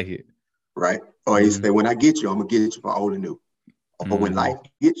 I like it. Right? Or he say, when I get you, I'm going to get you for old and new. Or when life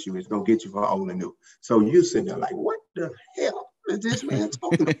gets you, it's going to get you for old and new. So you sitting there like, what the hell is this man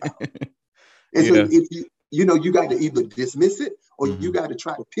talking about? And so if you got to either dismiss it or you got to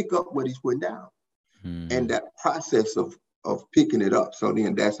try to pick up what he's putting down. And that process of picking it up. So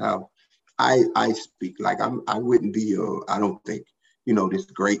then that's how I speak. Like I wouldn't be I don't think, this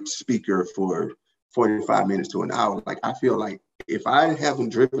great speaker for 45 minutes to an hour. Like I feel like if I haven't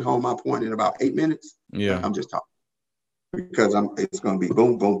driven home my point in about 8 minutes, I'm just talking. Because it's gonna be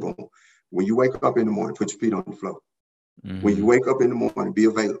boom, boom, boom. When you wake up in the morning, put your feet on the floor. Mm-hmm. When you wake up in the morning, be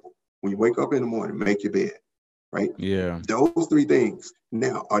available. When you wake up in the morning, make your bed. Right? Yeah. Those three things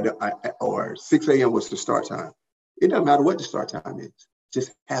now or 6 a.m. was the start time. It doesn't matter what the start time is.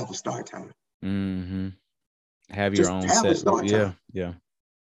 Just have a start time. Mm-hmm. Have your own set. A start time. Yeah.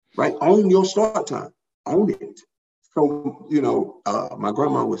 Right? Own your start time. Own it. So, my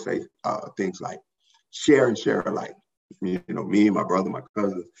grandma would say things like share and share alike. Me and my brother, my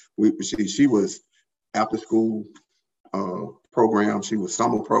cousins, she was after school program. She was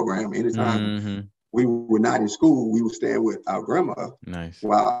summer program. Anytime we were not in school, we would stay with our grandma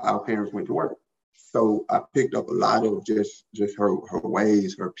while our parents went to work. So I picked up a lot of just her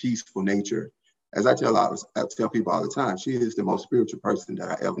ways, her peaceful nature. As I tell people all the time, she is the most spiritual person that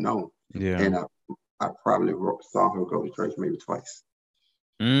I ever known. Yeah. And I probably saw her go to church maybe twice.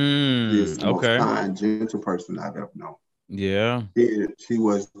 She is the most kind, gentle person I've ever known. Yeah. She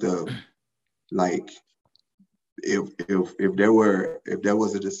was the if there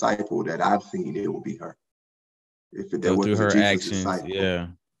was a disciple that I've seen, it would be her. If there was her Jesus actions, disciple,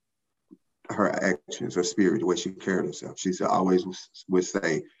 her actions, her spirit, the way she carried herself. She always would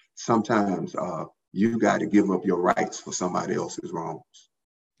say, sometimes you got to give up your rights for somebody else's wrongs.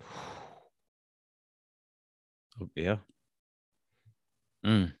 Yeah.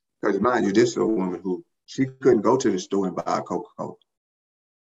 Because mind you, this is a woman who she couldn't go to the store and buy a Coca-Cola.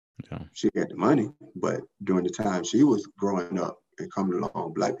 Yeah. She had the money, but during the time she was growing up and coming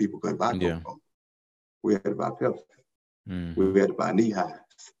along, Black people couldn't buy Coca-Cola. We had to buy Pepsi. We had to buy knee highs.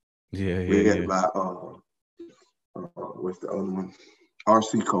 We had to buy what's the other one?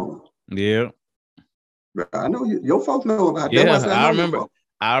 RC Cola. Yeah. I know your folks know about that. Yeah,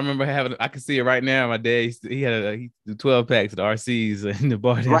 I remember having. I can see it right now. My dad, he had the 12 packs of the RCs in the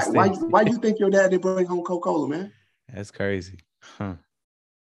bar. Right? Why you think your dad didn't bring home Coca-Cola, man? That's crazy, huh?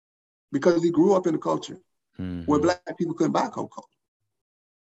 Because he grew up in a culture where Black people couldn't buy Coca-Cola.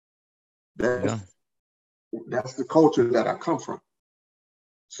 That's the culture that I come from.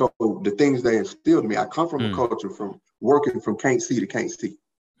 So the things they instilled in me, I come from a culture from working from can't see to can't see.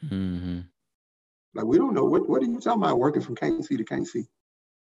 Like we don't know what are you talking about working from can't see to can't see?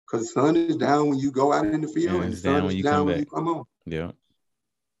 Because the sun is down when you go out in the field, and the sun is down when you come home. Yeah.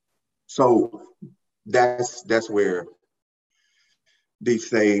 So that's where these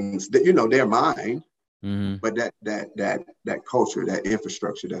things that they're mine, but that culture, that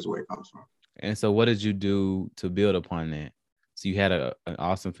infrastructure, that's where it comes from. And so, what did you do to build upon that? So you had an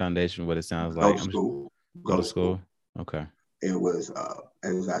awesome foundation. What it sounds like. Go to school. Okay. It was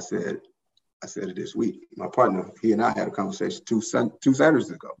as I said it this week. My partner, he and I had a conversation two Saturdays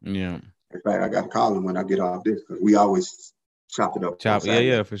ago. Yeah. In fact, I got to call him when I get off this because we always chop it up.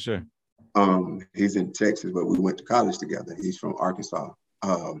 Yeah, for sure. He's in Texas, but we went to college together. He's from Arkansas.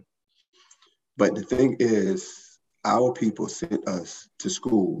 But the thing is, our people sent us to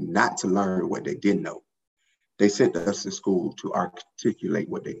school not to learn what they didn't know. They sent us to school to articulate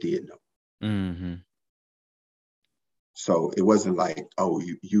what they did know. Mm-hmm. So it wasn't like, oh,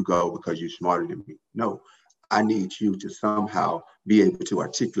 you go because you're smarter than me. No, I need you to somehow be able to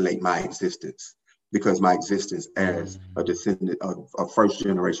articulate my existence, because my existence as a descendant of first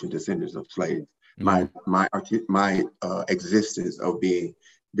generation descendants of slaves, Yeah. my existence of being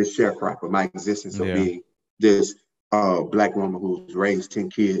this sharecropper, my existence of Yeah. being this Black woman who's raised 10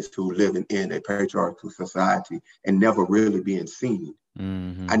 kids who living in a patriarchal society and never really being seen.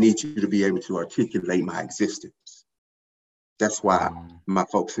 Mm-hmm. I need you to be able to articulate my existence. That's why my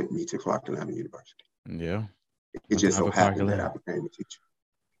folks sent me to Clark Atlanta University. Yeah. It Went to just so Upper Clark happened that I Atlanta. became a teacher.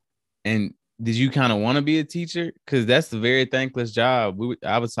 And did you kind of want to be a teacher? Because that's a very thankless job.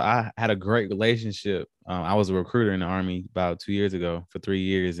 I had a great relationship. I was a recruiter in the Army about 2 years ago for 3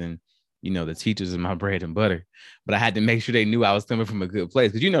 years, and the teachers are my bread and butter. But I had to make sure they knew I was coming from a good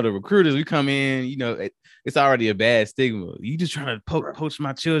place, because the recruiters, we come in, it's already a bad stigma. You just trying to poach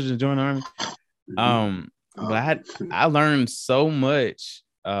my children to join the Army. But I learned so much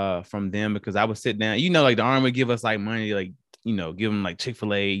from them, because I would sit down, like the Army would give us like money, like give them like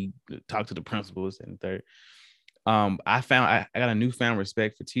Chick-fil-A, talk to the principals and third. I got a newfound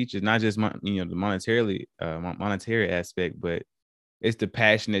respect for teachers, not just the monetary aspect, but it's the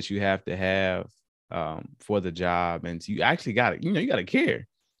passion that you have to have for the job, and you actually got to, you got to care.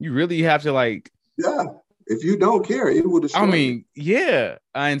 You really have to if you don't care, it will destroy you. Yeah.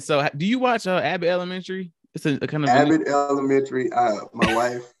 And so, do you watch Abbott Elementary? It's a kind of Abbott Elementary. My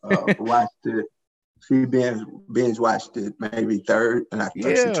wife watched it. She binge watched it maybe third, and I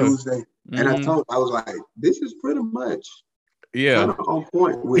touched it Tuesday. And I was like, this is pretty much kind of on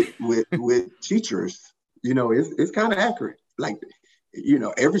point with teachers. It's kind of accurate. Like,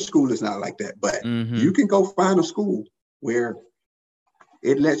 every school is not like that, but you can go find a school where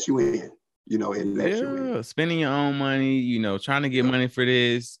it lets you in. It lets you in. Spending your own money, trying to get money for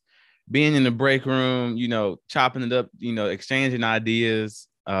this, being in the break room, chopping it up, exchanging ideas.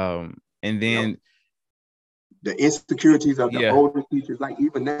 And then the insecurities of the older teachers, like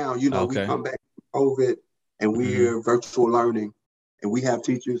even now, we come back from COVID and we're virtual learning, and we have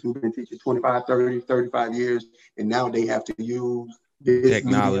teachers who've been teaching 25, 30, 35 years, and now they have to use this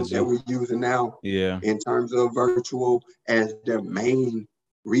technology medium that we're using now in terms of virtual as their main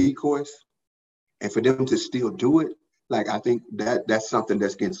recourse. And for them to still do it, like, I think that's something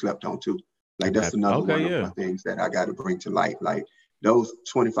that's getting slept on too. Like, that's another one of the things that I got to bring to light. Like, those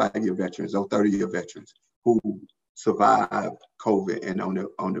 25-year veterans, those 30-year veterans who survived COVID, and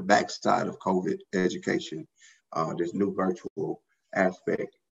on the backside of COVID education, this new virtual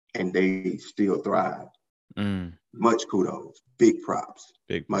aspect, and they still thrive. Much kudos, big props,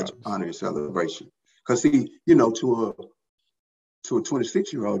 much honor and celebration. Because see, to a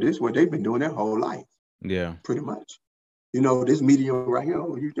 26-year-old, this is what they've been doing their whole life. Yeah, pretty much. This medium right here.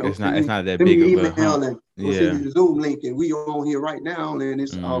 It's not that big of a hump. And we'll send you the Zoom link, and we on here right now, and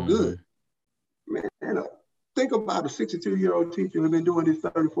it's all good. Man, think about a 62-year-old teacher who's been doing this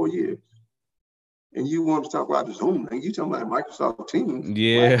 34 years. And you want to talk about the Zoom link? You talking about Microsoft Teams?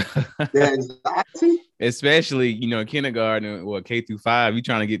 Yeah. The anxiety. Especially, in kindergarten or K through 5, you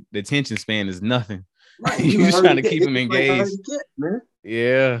trying to get the attention span is nothing. Right. You're trying to keep them engaged. Man.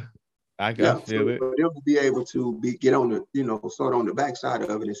 Yeah. I feel it. For them to be able to get on the, sort of on the backside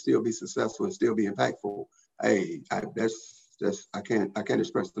of it and still be successful and still be impactful. Hey, I can't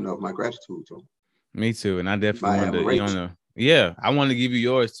express enough my gratitude to them. Me too. And I definitely wanted to, I want to give you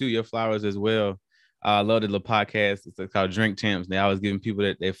yours too, your flowers as well. I love the little podcast. It's called Drink Champs. They always giving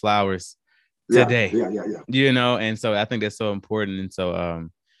people their flowers today. Yeah. And so I think that's so important. And so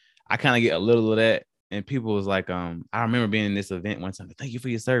I kind of get a little of that. And people was like, I remember being in this event one time. Thank you for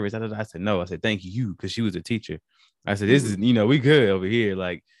your service. I said, no. I said, thank you, because she was a teacher. I said, this is, we good over here.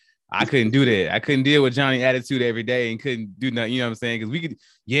 Like, I couldn't do that. I couldn't deal with Johnny attitude every day and couldn't do nothing. You know what I'm saying? Because we could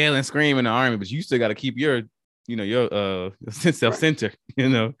yell and scream in the Army, but you still got to keep your self-center.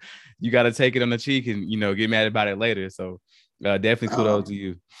 You got to take it on the cheek and get mad about it later. So definitely kudos to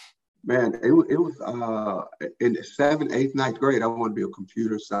you. Man, it was in the 7th, 8th, 9th grade. I wanted to be a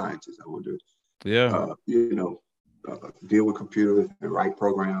computer scientist. I wanted to deal with computers and write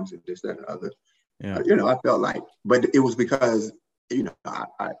programs and this, that, and other. I felt like, but it was because,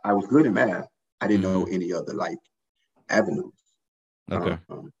 I was good in math. I didn't know any other avenues to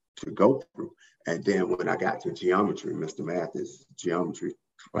go through. And then when I got to geometry, Mr. Mathis geometry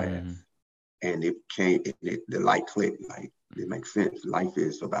class, and the light clicked, like, it makes sense. Life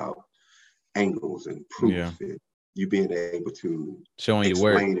is about angles and proofs and you being able to showing your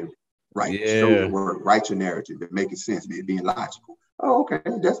work. Show your work, write your narrative, and make it sense, being logical. Oh, okay,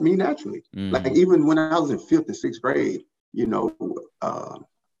 that's me naturally. Like, even when I was in 5th and 6th grade,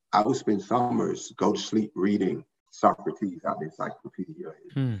 I would spend summers, go to sleep reading Socrates out of the encyclopedia,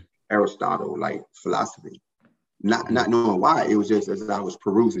 Aristotle, like philosophy. Not knowing why. It was just as I was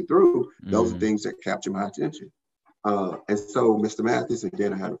perusing through, those are things that captured my attention. And so Mr. Mathis, and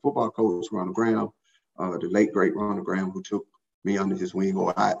then I had a football coach, Ronald Graham, the late great Ronald Graham, who took me under his wing,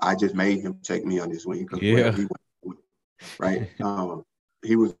 or I just made him take me under his wing because where he went, right?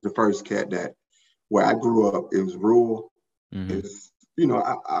 He was the first cat that, where I grew up, it was rural. It's, you know,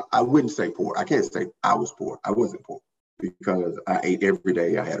 I wouldn't say poor. I can't say I was poor. I wasn't poor because I ate every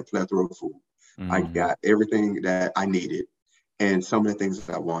day. I had a plethora of food. I got everything that I needed and some of the things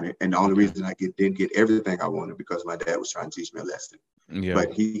that I wanted. And the only reason I didn't get everything I wanted because my dad was trying to teach me a lesson.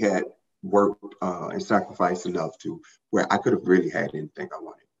 But he had worked and sacrificed enough to where I could have really had anything I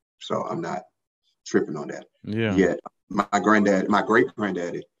wanted. So I'm not tripping on that. Yet my great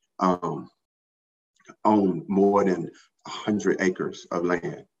granddaddy owned more than 100 acres of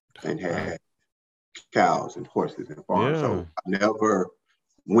land and had cows and horses and farms. So I never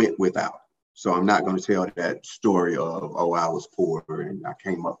went without. So I'm not going to tell that story of, oh, I was poor and I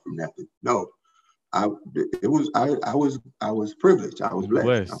came up from nothing. No, I was privileged. I was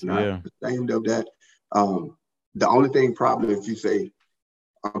blessed. I'm not ashamed of that. The only thing probably, if you say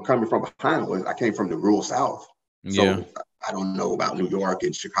I'm coming from behind, was I came from the rural South. So I don't know about New York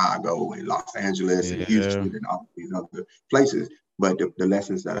and Chicago and Los Angeles and Houston and all these other places, but the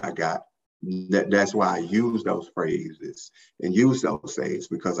lessons that I got, that's why I use those phrases and use those sayings,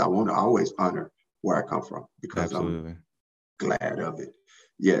 because I want to always honor where I come from, because I'm glad of it.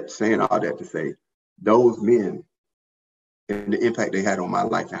 Yet saying all that to say, those men and the impact they had on my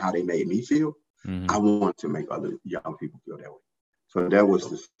life and how they made me feel, I want to make other young people feel that way. So that was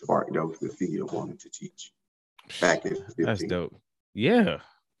the spark, that was the seed of wanting to teach back in 15. That's dope. Yeah.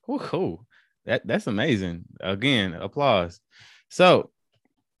 Oh, cool. That's amazing. Again, applause. So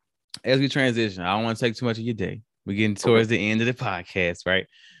as we transition, I don't want to take too much of your day. We're getting towards the end of the podcast, right?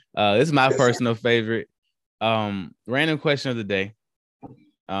 This is my personal favorite. Random question of the day.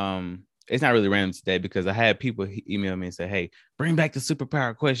 It's not really random today because I had people email me and say, hey, bring back the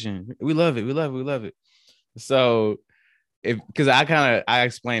superpower question. We love it. We love it. We love it. So because I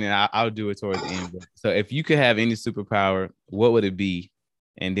explain it, I'll do it towards the end. So if you could have any superpower, what would it be?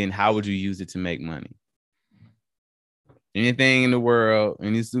 And then how would you use it to make money? Anything in the world,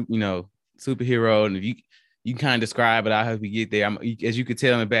 any superhero, and if you kind of describe it, I'll help you get there. As you could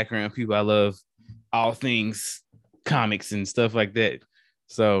tell in the background, people, I love all things comics and stuff like that.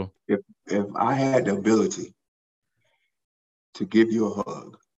 So if I had the ability to give you a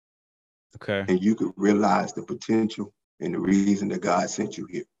hug, okay, and you could realize the potential and the reason that God sent you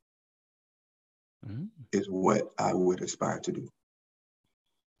here, is what I would aspire to do.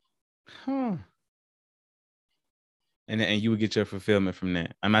 And you would get your fulfillment from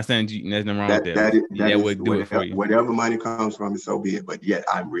that. I'm not saying there's nothing wrong with that. That would do it for you. Whatever money comes from it, so be it. But yet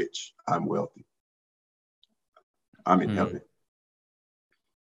I'm rich. I'm wealthy. I'm in heaven.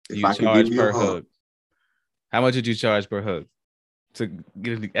 You charge per hug. How much would you charge per hug? To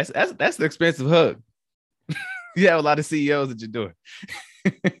get that's the expensive hug. You have a lot of CEOs that you're doing.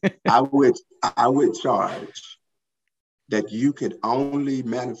 I would charge that you could only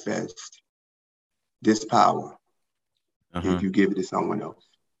manifest this power if you give it to someone else.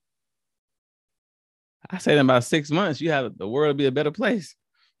 I say in about 6 months, you have the world be a better place.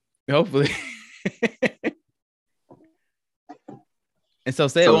 Hopefully. And so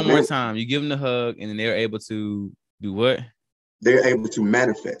say it one more time. You give them the hug and then they're able to do what? They're able to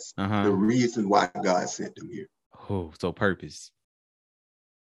manifest the reason why God sent them here. Oh, so purpose.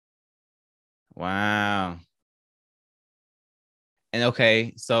 Wow. And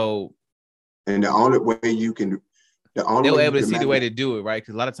okay, so. And the only way you can, they'll be able to see the way to do it, right?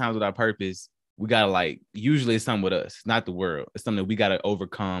 Because a lot of times with our purpose, we gotta usually it's something with us, not the world. It's something that we gotta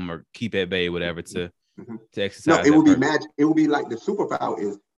overcome or keep at bay, whatever, to exercise. No, it would be magic. It would be like the superpower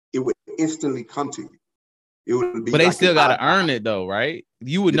is it would instantly come to you. It would be. But they still gotta earn it though, right?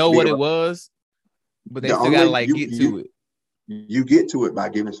 You would know what it was, but they still gotta get to it. You get to it by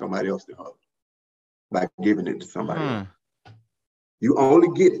giving somebody else the hug, by giving it to somebody else. You only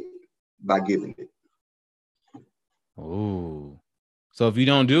get it by giving it. Oh, so if you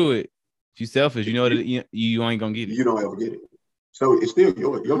don't do it, if you're selfish, you know that you ain't gonna get it. You don't ever get it. So it's still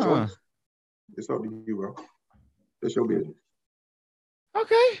your choice. It's up to you, bro. It's your business.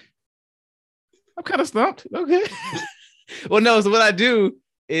 Okay. I'm kind of stumped. Okay. Well, no. So what I do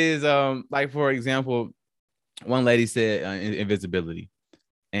is, for example, one lady said invisibility,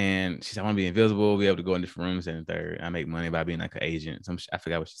 and she said, "I want to be invisible, be able to go in different rooms and third. I make money by being like an agent." I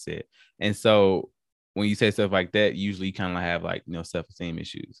forgot what she said. And so when you say stuff like that, usually you kind of have like, self-esteem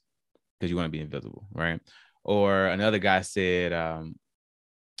issues because you want to be invisible, right? Or another guy said,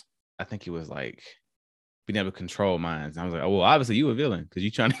 I think it was like being able to control minds. And I was like, oh, well, obviously you a villain because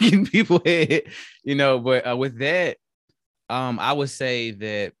you're trying to get in people's head, But with that, I would say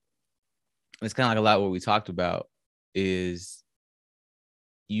that it's kind of like a lot what we talked about is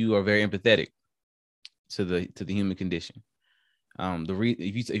you are very empathetic to the human condition. I've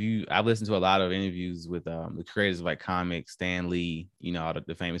listened to a lot of interviews with the creators of like comics, Stan Lee, all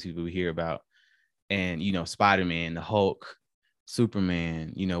the famous people we hear about, and Spider-Man, the Hulk,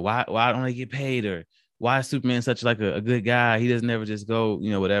 Superman. Why don't they get paid, or why is Superman such like a good guy? He doesn't ever just go,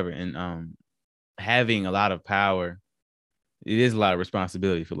 whatever. And having a lot of power, it is a lot of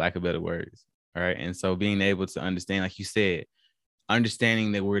responsibility, for lack of better words. All right, and so being able to understand, like you said,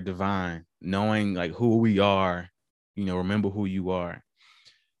 understanding that we're divine, knowing like who we are. Remember who you are.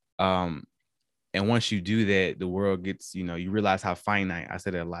 And once you do that, the world gets, you realize how finite. I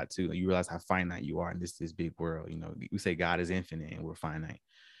said that a lot too. You realize how finite you are in this big world. We say God is infinite and we're finite.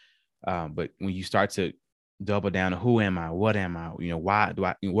 But when you start to double down on who am I, what am I, why do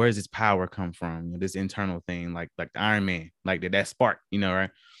I, where does this power come from? This internal thing, like the Iron Man, like that spark, right?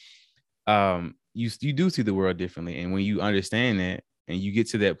 You do see the world differently. And when you understand that, and you get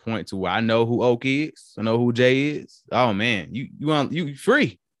to that point to where I know who Oak is, I know who Jay is. Oh man, you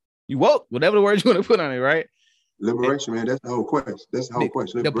free, you woke, whatever the word you want to put on it, right? Liberation, man. That's the whole quest. That's the whole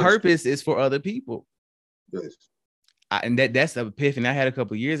quest. The purpose is for other people. Yes. And that's an epiphany I had a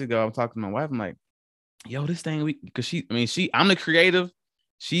couple of years ago. I'm talking to my wife. I'm like, yo, this thing because I'm the creative.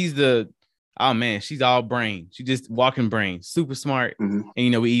 She's she's all brain. She just walking brain, super smart. Mm-hmm.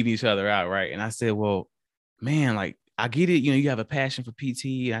 And we even each other out, right? And I said, well, man, like I get it. You have a passion for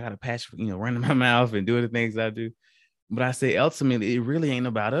PT. I got a passion for, running my mouth and doing the things I do. But I say, ultimately, it really ain't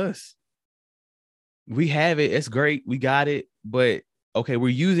about us. We have it. It's great. We got it. But okay, we're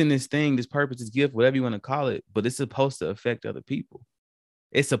using this thing, this purpose, this gift, whatever you want to call it. But it's supposed to affect other people.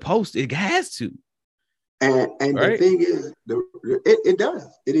 It has to. And right? The thing is, it does.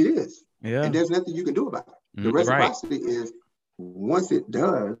 It is. Yeah. And there's nothing you can do about it. The reciprocity is once it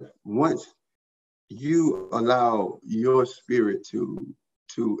does, once you allow your spirit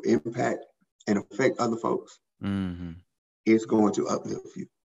to impact and affect other folks, mm-hmm. It's going to uplift you.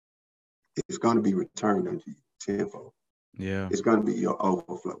 It's going to be returned unto you tenfold. Yeah. It's going to be your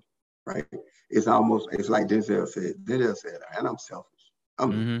overflow, right? It's like Denzel said, and I'm selfish.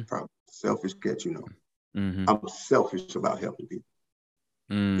 I'm probably selfish cat, Mm-hmm. I'm selfish about helping people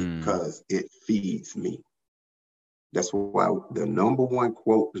because it feeds me. That's why the number one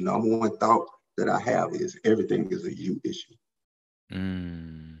quote, the number one thought that I have is everything is a you issue.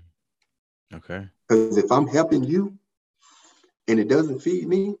 Okay. Because if I'm helping you and it doesn't feed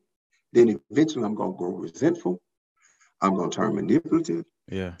me, then eventually I'm going to grow resentful. I'm going to turn manipulative.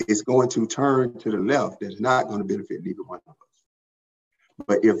 Yeah. It's going to turn to the left. That's not going to benefit neither one of us.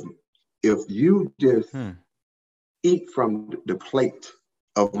 But if you just eat from the plate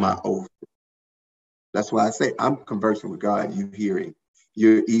of my overflow, that's why I say I'm conversing with God.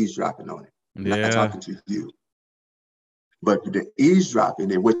 You're eavesdropping on it. I'm not talking to you. But the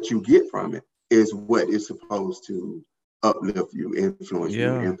eavesdropping and what you get from it is what is supposed to uplift you, influence you,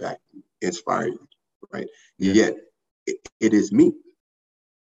 impact you, inspire you, right? Yeah. Yet it is me.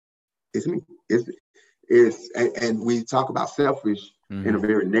 It's me. And we talk about selfish in a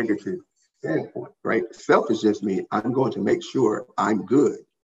very negative standpoint, right? Selfish just means I'm going to make sure I'm good.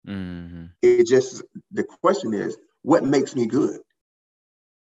 It just, the question is, what makes me good?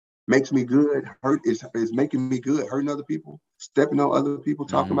 Makes me good, is making me good, hurting other people, stepping on other people,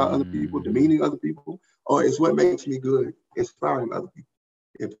 talking about other people, demeaning other people, or it's what makes me good, inspiring other people,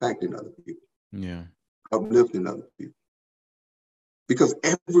 impacting other people, uplifting other people. Because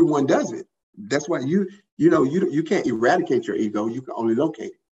everyone does it. That's why you can't eradicate your ego, you can only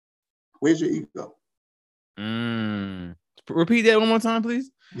locate it. Where's your ego? Repeat that one more time,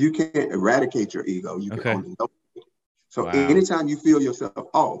 please. You can't eradicate your ego, you can only locate it. So anytime you feel yourself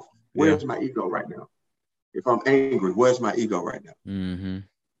off, where's my ego right now? If I'm angry, where's my ego right now?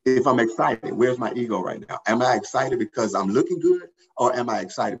 If I'm excited, where's my ego right now? Am I excited because I'm looking good, or am I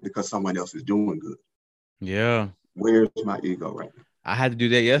excited because someone else is doing good? Yeah. Where's my ego right now? I had to do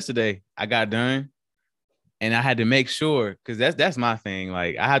that yesterday. I got done, and I had to make sure, because that's my thing.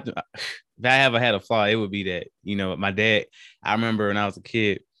 Like I had to, if I ever had a flaw, it would be that. My dad. I remember when I was a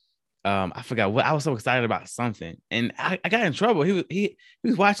kid. I forgot what I was so excited about something, and I got in trouble. He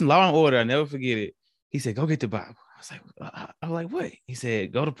was watching Law and Order. I'll never forget it. He said, "Go get the Bible." I was like, what? He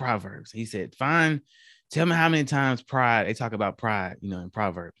said, "Go to Proverbs." He said, "Find tell me how many times pride, they talk about pride, you know, in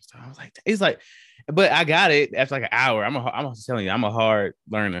Proverbs. So I was like, it's like, but I got it after like an hour. I'm telling you, I'm a hard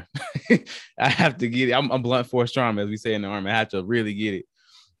learner. I have to get it. I'm blunt force trauma, as we say in the army. I have to really get it.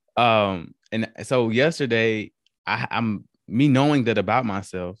 And so yesterday, I'm me knowing that about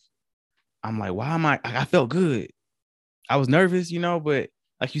myself. I'm like, why am I felt good. I was nervous, you know, but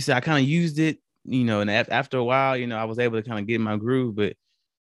like you said, I kind of used it, you know, and after a while, you know, I was able to kind of get in my groove. But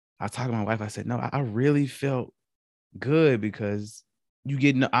I talked to my wife. I said, no, I really felt good because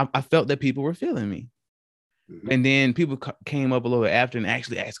I felt that people were feeling me. Mm-hmm. And then people came up a little after and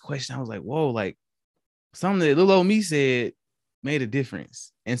actually asked questions. I was like, whoa, like something that little old me said made a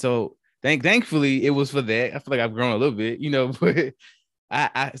difference. And so thankfully it was for that. I feel like I've grown a little bit, you know, but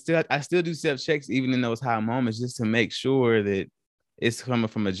I still do self checks even in those high moments just to make sure that it's coming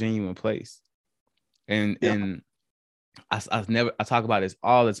from a genuine place. And I talk about this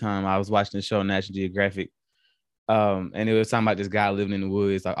all the time. I was watching the show National Geographic, and it was talking about this guy living in the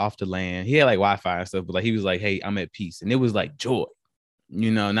woods, like off the land. He had like Wi-Fi and stuff, but like he was like, "Hey, I'm at peace," and it was like joy,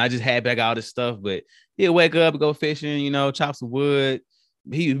 you know. Not just happy I got all this stuff, but he'd wake up, go fishing, you know, chop some wood.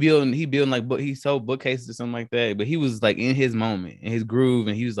 He building like he sold bookcases or something like that. But he was like in his moment, in his groove,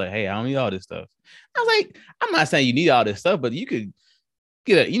 and he was like, "Hey, I don't need all this stuff." I was like, "I'm not saying you need all this stuff, but you could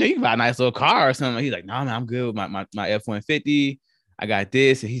get you can buy a nice little car or something." He's like, "No, man, I'm good with my F-150. I got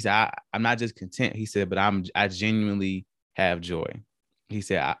this." And he said, I'm not just content. He said, but I genuinely have joy. He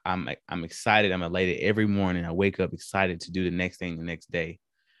said, I'm excited. I'm elated every morning. I wake up excited to do the next thing the next day.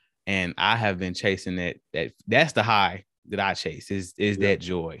 And I have been chasing that's the high that I chase is that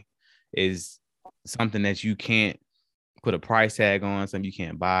joy, is something that you can't put a price tag on, something you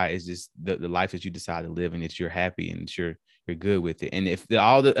can't buy. It's just the life that you decide to live, and that you're happy and you're good with it. And if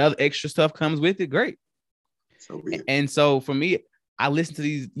all the other extra stuff comes with it, great. So weird. And so for me, I listen to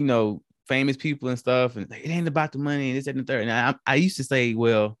these, you know, famous people and stuff, and it ain't about the money and this and the third. And I used to say,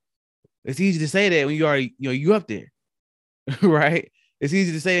 well, it's easy to say that when you already, you know, you up there, right? It's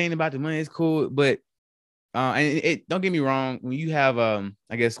easy to say it ain't about the money. It's cool, but and it don't get me wrong. When you have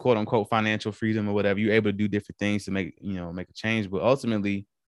I guess quote unquote financial freedom or whatever, you're able to do different things to make a change. But ultimately,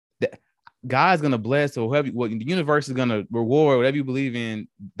 God's gonna bless, or whoever, the universe is gonna reward whatever you believe in,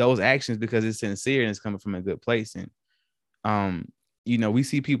 those actions, because it's sincere and it's coming from a good place. And you know, we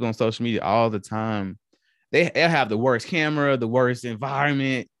see people on social media all the time. They'll have the worst camera, the worst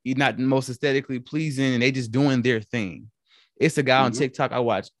environment, not the most aesthetically pleasing, and they just doing their thing. It's a guy on TikTok I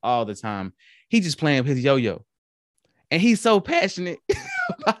watch all the time. He just playing with his yo-yo, and he's so passionate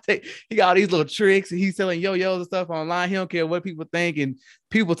about it. He got all these little tricks, and he's selling yo-yos and stuff online. He don't care what people think, and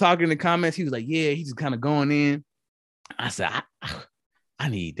people talking in the comments. He was like, "Yeah," he's just kind of going in. I said, I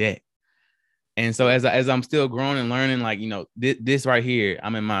need that. And so as I'm still growing and learning, like, you know, this right here,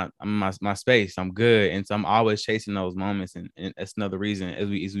 I'm in my space. I'm good, and so I'm always chasing those moments. And that's another reason as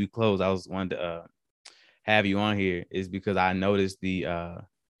we close, I was wanting to have you on here, is because I noticed the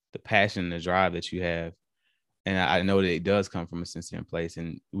passion, the drive that you have. And I know that it does come from a sincere place,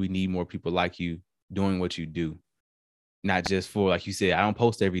 and we need more people like you doing what you do. Not just for, like you said, I don't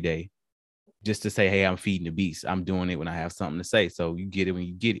post every day just to say, hey, I'm feeding the beast. I'm doing it when I have something to say. So you get it when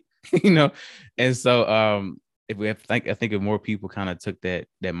you get it, you know? And so I think if more people kind of took that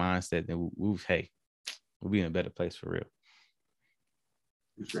mindset, then we'll be in a better place for real.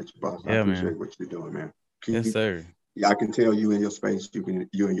 Appreciate you, boss. I appreciate what you're doing, man. Yes, sir. Yeah, I can tell you in your space, you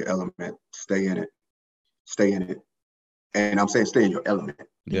in your element, stay in it. And I'm saying stay in your element.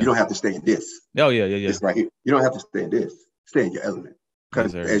 Yeah. You don't have to stay in this. Oh, yeah. This right here. You don't have to stay in this. Stay in your element.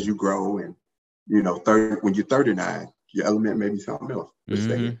 Because as you grow and, you know, when you're 39, your element may be something else. But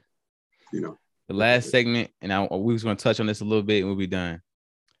stay in, you know. The last segment, and we was going to touch on this a little bit and we'll be done.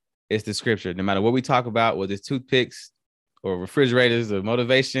 It's the scripture. No matter what we talk about, whether it's toothpicks or refrigerators or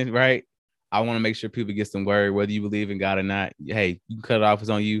motivation, right? I want to make sure people get some word, whether you believe in God or not. Hey, you can cut it off. It's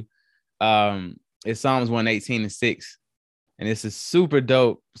on you. It's Psalms 118:6. And it's a super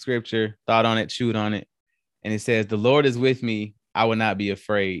dope scripture. Thought on it, chewed on it. And it says, "The Lord is with me. I will not be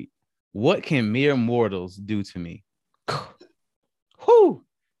afraid. What can mere mortals do to me?" Whew.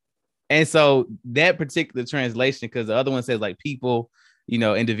 And so that particular translation, because the other one says like people, you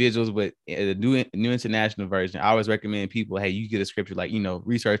know, individuals, but the new international version, I always recommend people, hey, you get a scripture, like, you know,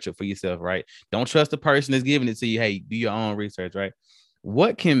 research it for yourself, right? Don't trust the person that's giving it to you. Hey, do your own research, right?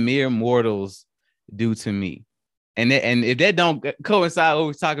 What can mere mortals do to me? And if that don't coincide with what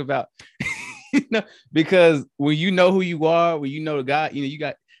we're talking about, you know, because when you know who you are, when you know God, you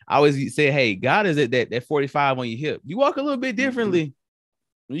know, I always say, hey, God is at that 45 on your hip. You walk a little bit differently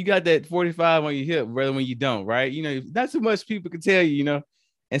when you got that 45 on your hip, rather when you don't, right? You know, not too much people can tell you, you know.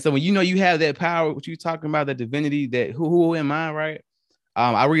 And so when you know you have that power, what you talking about, that divinity, that who am I, right?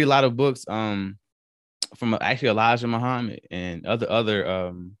 I read a lot of books from actually Elijah Muhammad and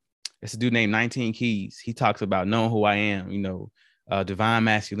other it's a dude named 19 Keys. He talks about knowing who I am, divine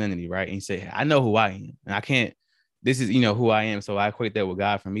masculinity, right? And he said, I know who I am, and I can't. This is who I am, so I equate that with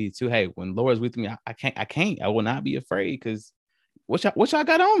God for me too. Hey, when Lord's with me, I will not be afraid, because what y'all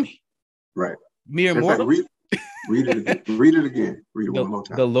got on me, right? Mere mortal. Read it again. Read it again. Read it one more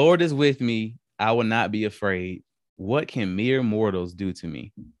time. The Lord is with me. I will not be afraid. What can mere mortals do to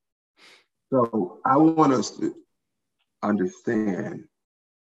me? So I want us to understand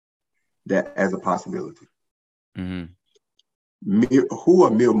that as a possibility. Mm-hmm. Who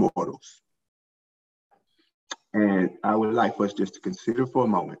are mere mortals? And I would like for us just to consider for a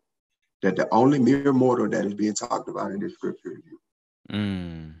moment that the only mere mortal that is being talked about in this scripture is you.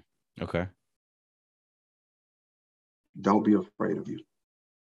 Okay. Don't be afraid of you.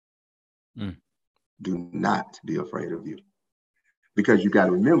 Do not be afraid of you. Because you got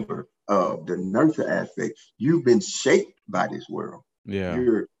to remember the nurture aspect. You've been shaped by this world. Yeah.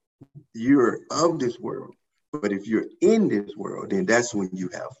 You're of this world. But if you're in this world, then that's when you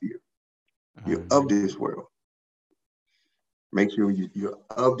have fear. You're of this world. Make sure you're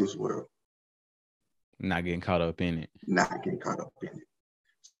of this world. Not getting caught up in it. Not getting caught up in it.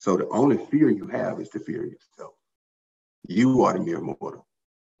 So the only fear you have is to fear yourself. You are the mere mortal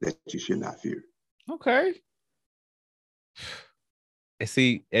that you should not fear. Okay. And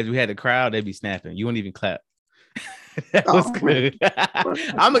see, as we had the crowd, they'd be snapping. You wouldn't even clap. That was good.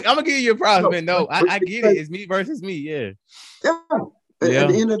 I'm gonna give you a props, man. No, I get it. It's me versus me. Yeah. At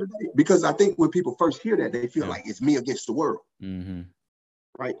the end of the day, because I think when people first hear that, they feel like it's me against the world. Mm-hmm.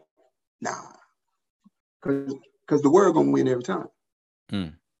 Right? Nah. Because the world gonna win every time.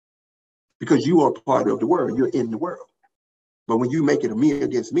 Because you are part of the world. You're in the world. But when you make it a me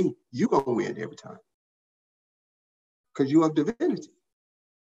against me, you're going to win every time. Because you have divinity.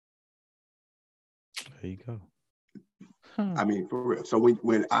 There you go. I mean, for real. So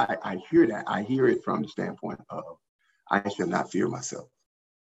when I hear that, I hear it from the standpoint of, I shall not fear myself.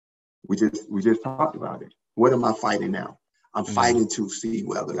 We just talked about it. What am I fighting now? I'm fighting to see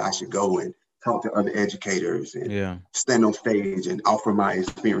whether I should go and talk to other educators and stand on stage and offer my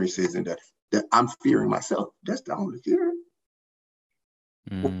experiences, and that I'm fearing myself. That's the only fear.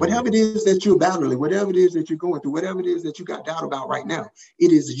 Whatever it is that you're battling, whatever it is that you're going through, whatever it is that you got doubt about right now,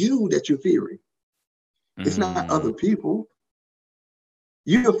 it is you that you're fearing. It's not other people.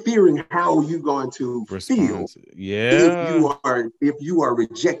 You're fearing how you're going to feel if you are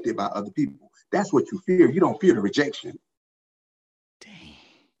rejected by other people. That's what you fear. You don't fear the rejection. Dang,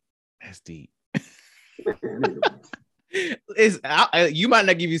 that's deep. You might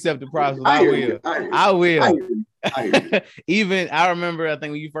not give yourself the props, but I will. Even I remember, I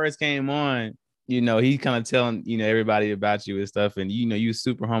think when you first came on, he kind of telling everybody about you and stuff, and you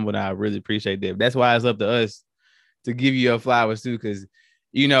super humble, and I really appreciate that. That's why it's up to us to give you your flowers too, because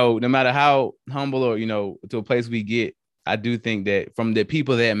no matter how humble or to a place we get, I do think that from the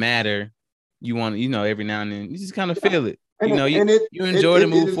people that matter, you want every now and then you just kind of feel it. You enjoy to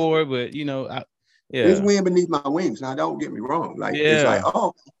move forward, but it's wind beneath my wings. Now, don't get me wrong. It's like,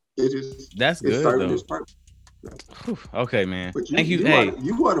 that's good. It's serving its purpose. Okay, man. Thank you.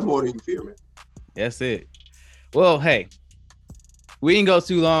 You are the more than you fear, man. That's it. Well, hey, we didn't go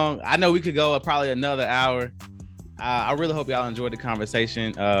too long. I know we could go probably another hour. I really hope y'all enjoyed the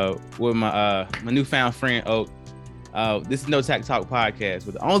conversation with my newfound friend Oak. This is No Tact Talk podcast,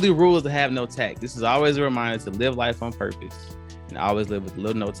 with the only rule is to have no tact. This is always a reminder to live life on purpose and always live with a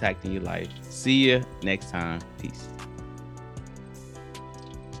little no tact in your life. See you next time. Peace.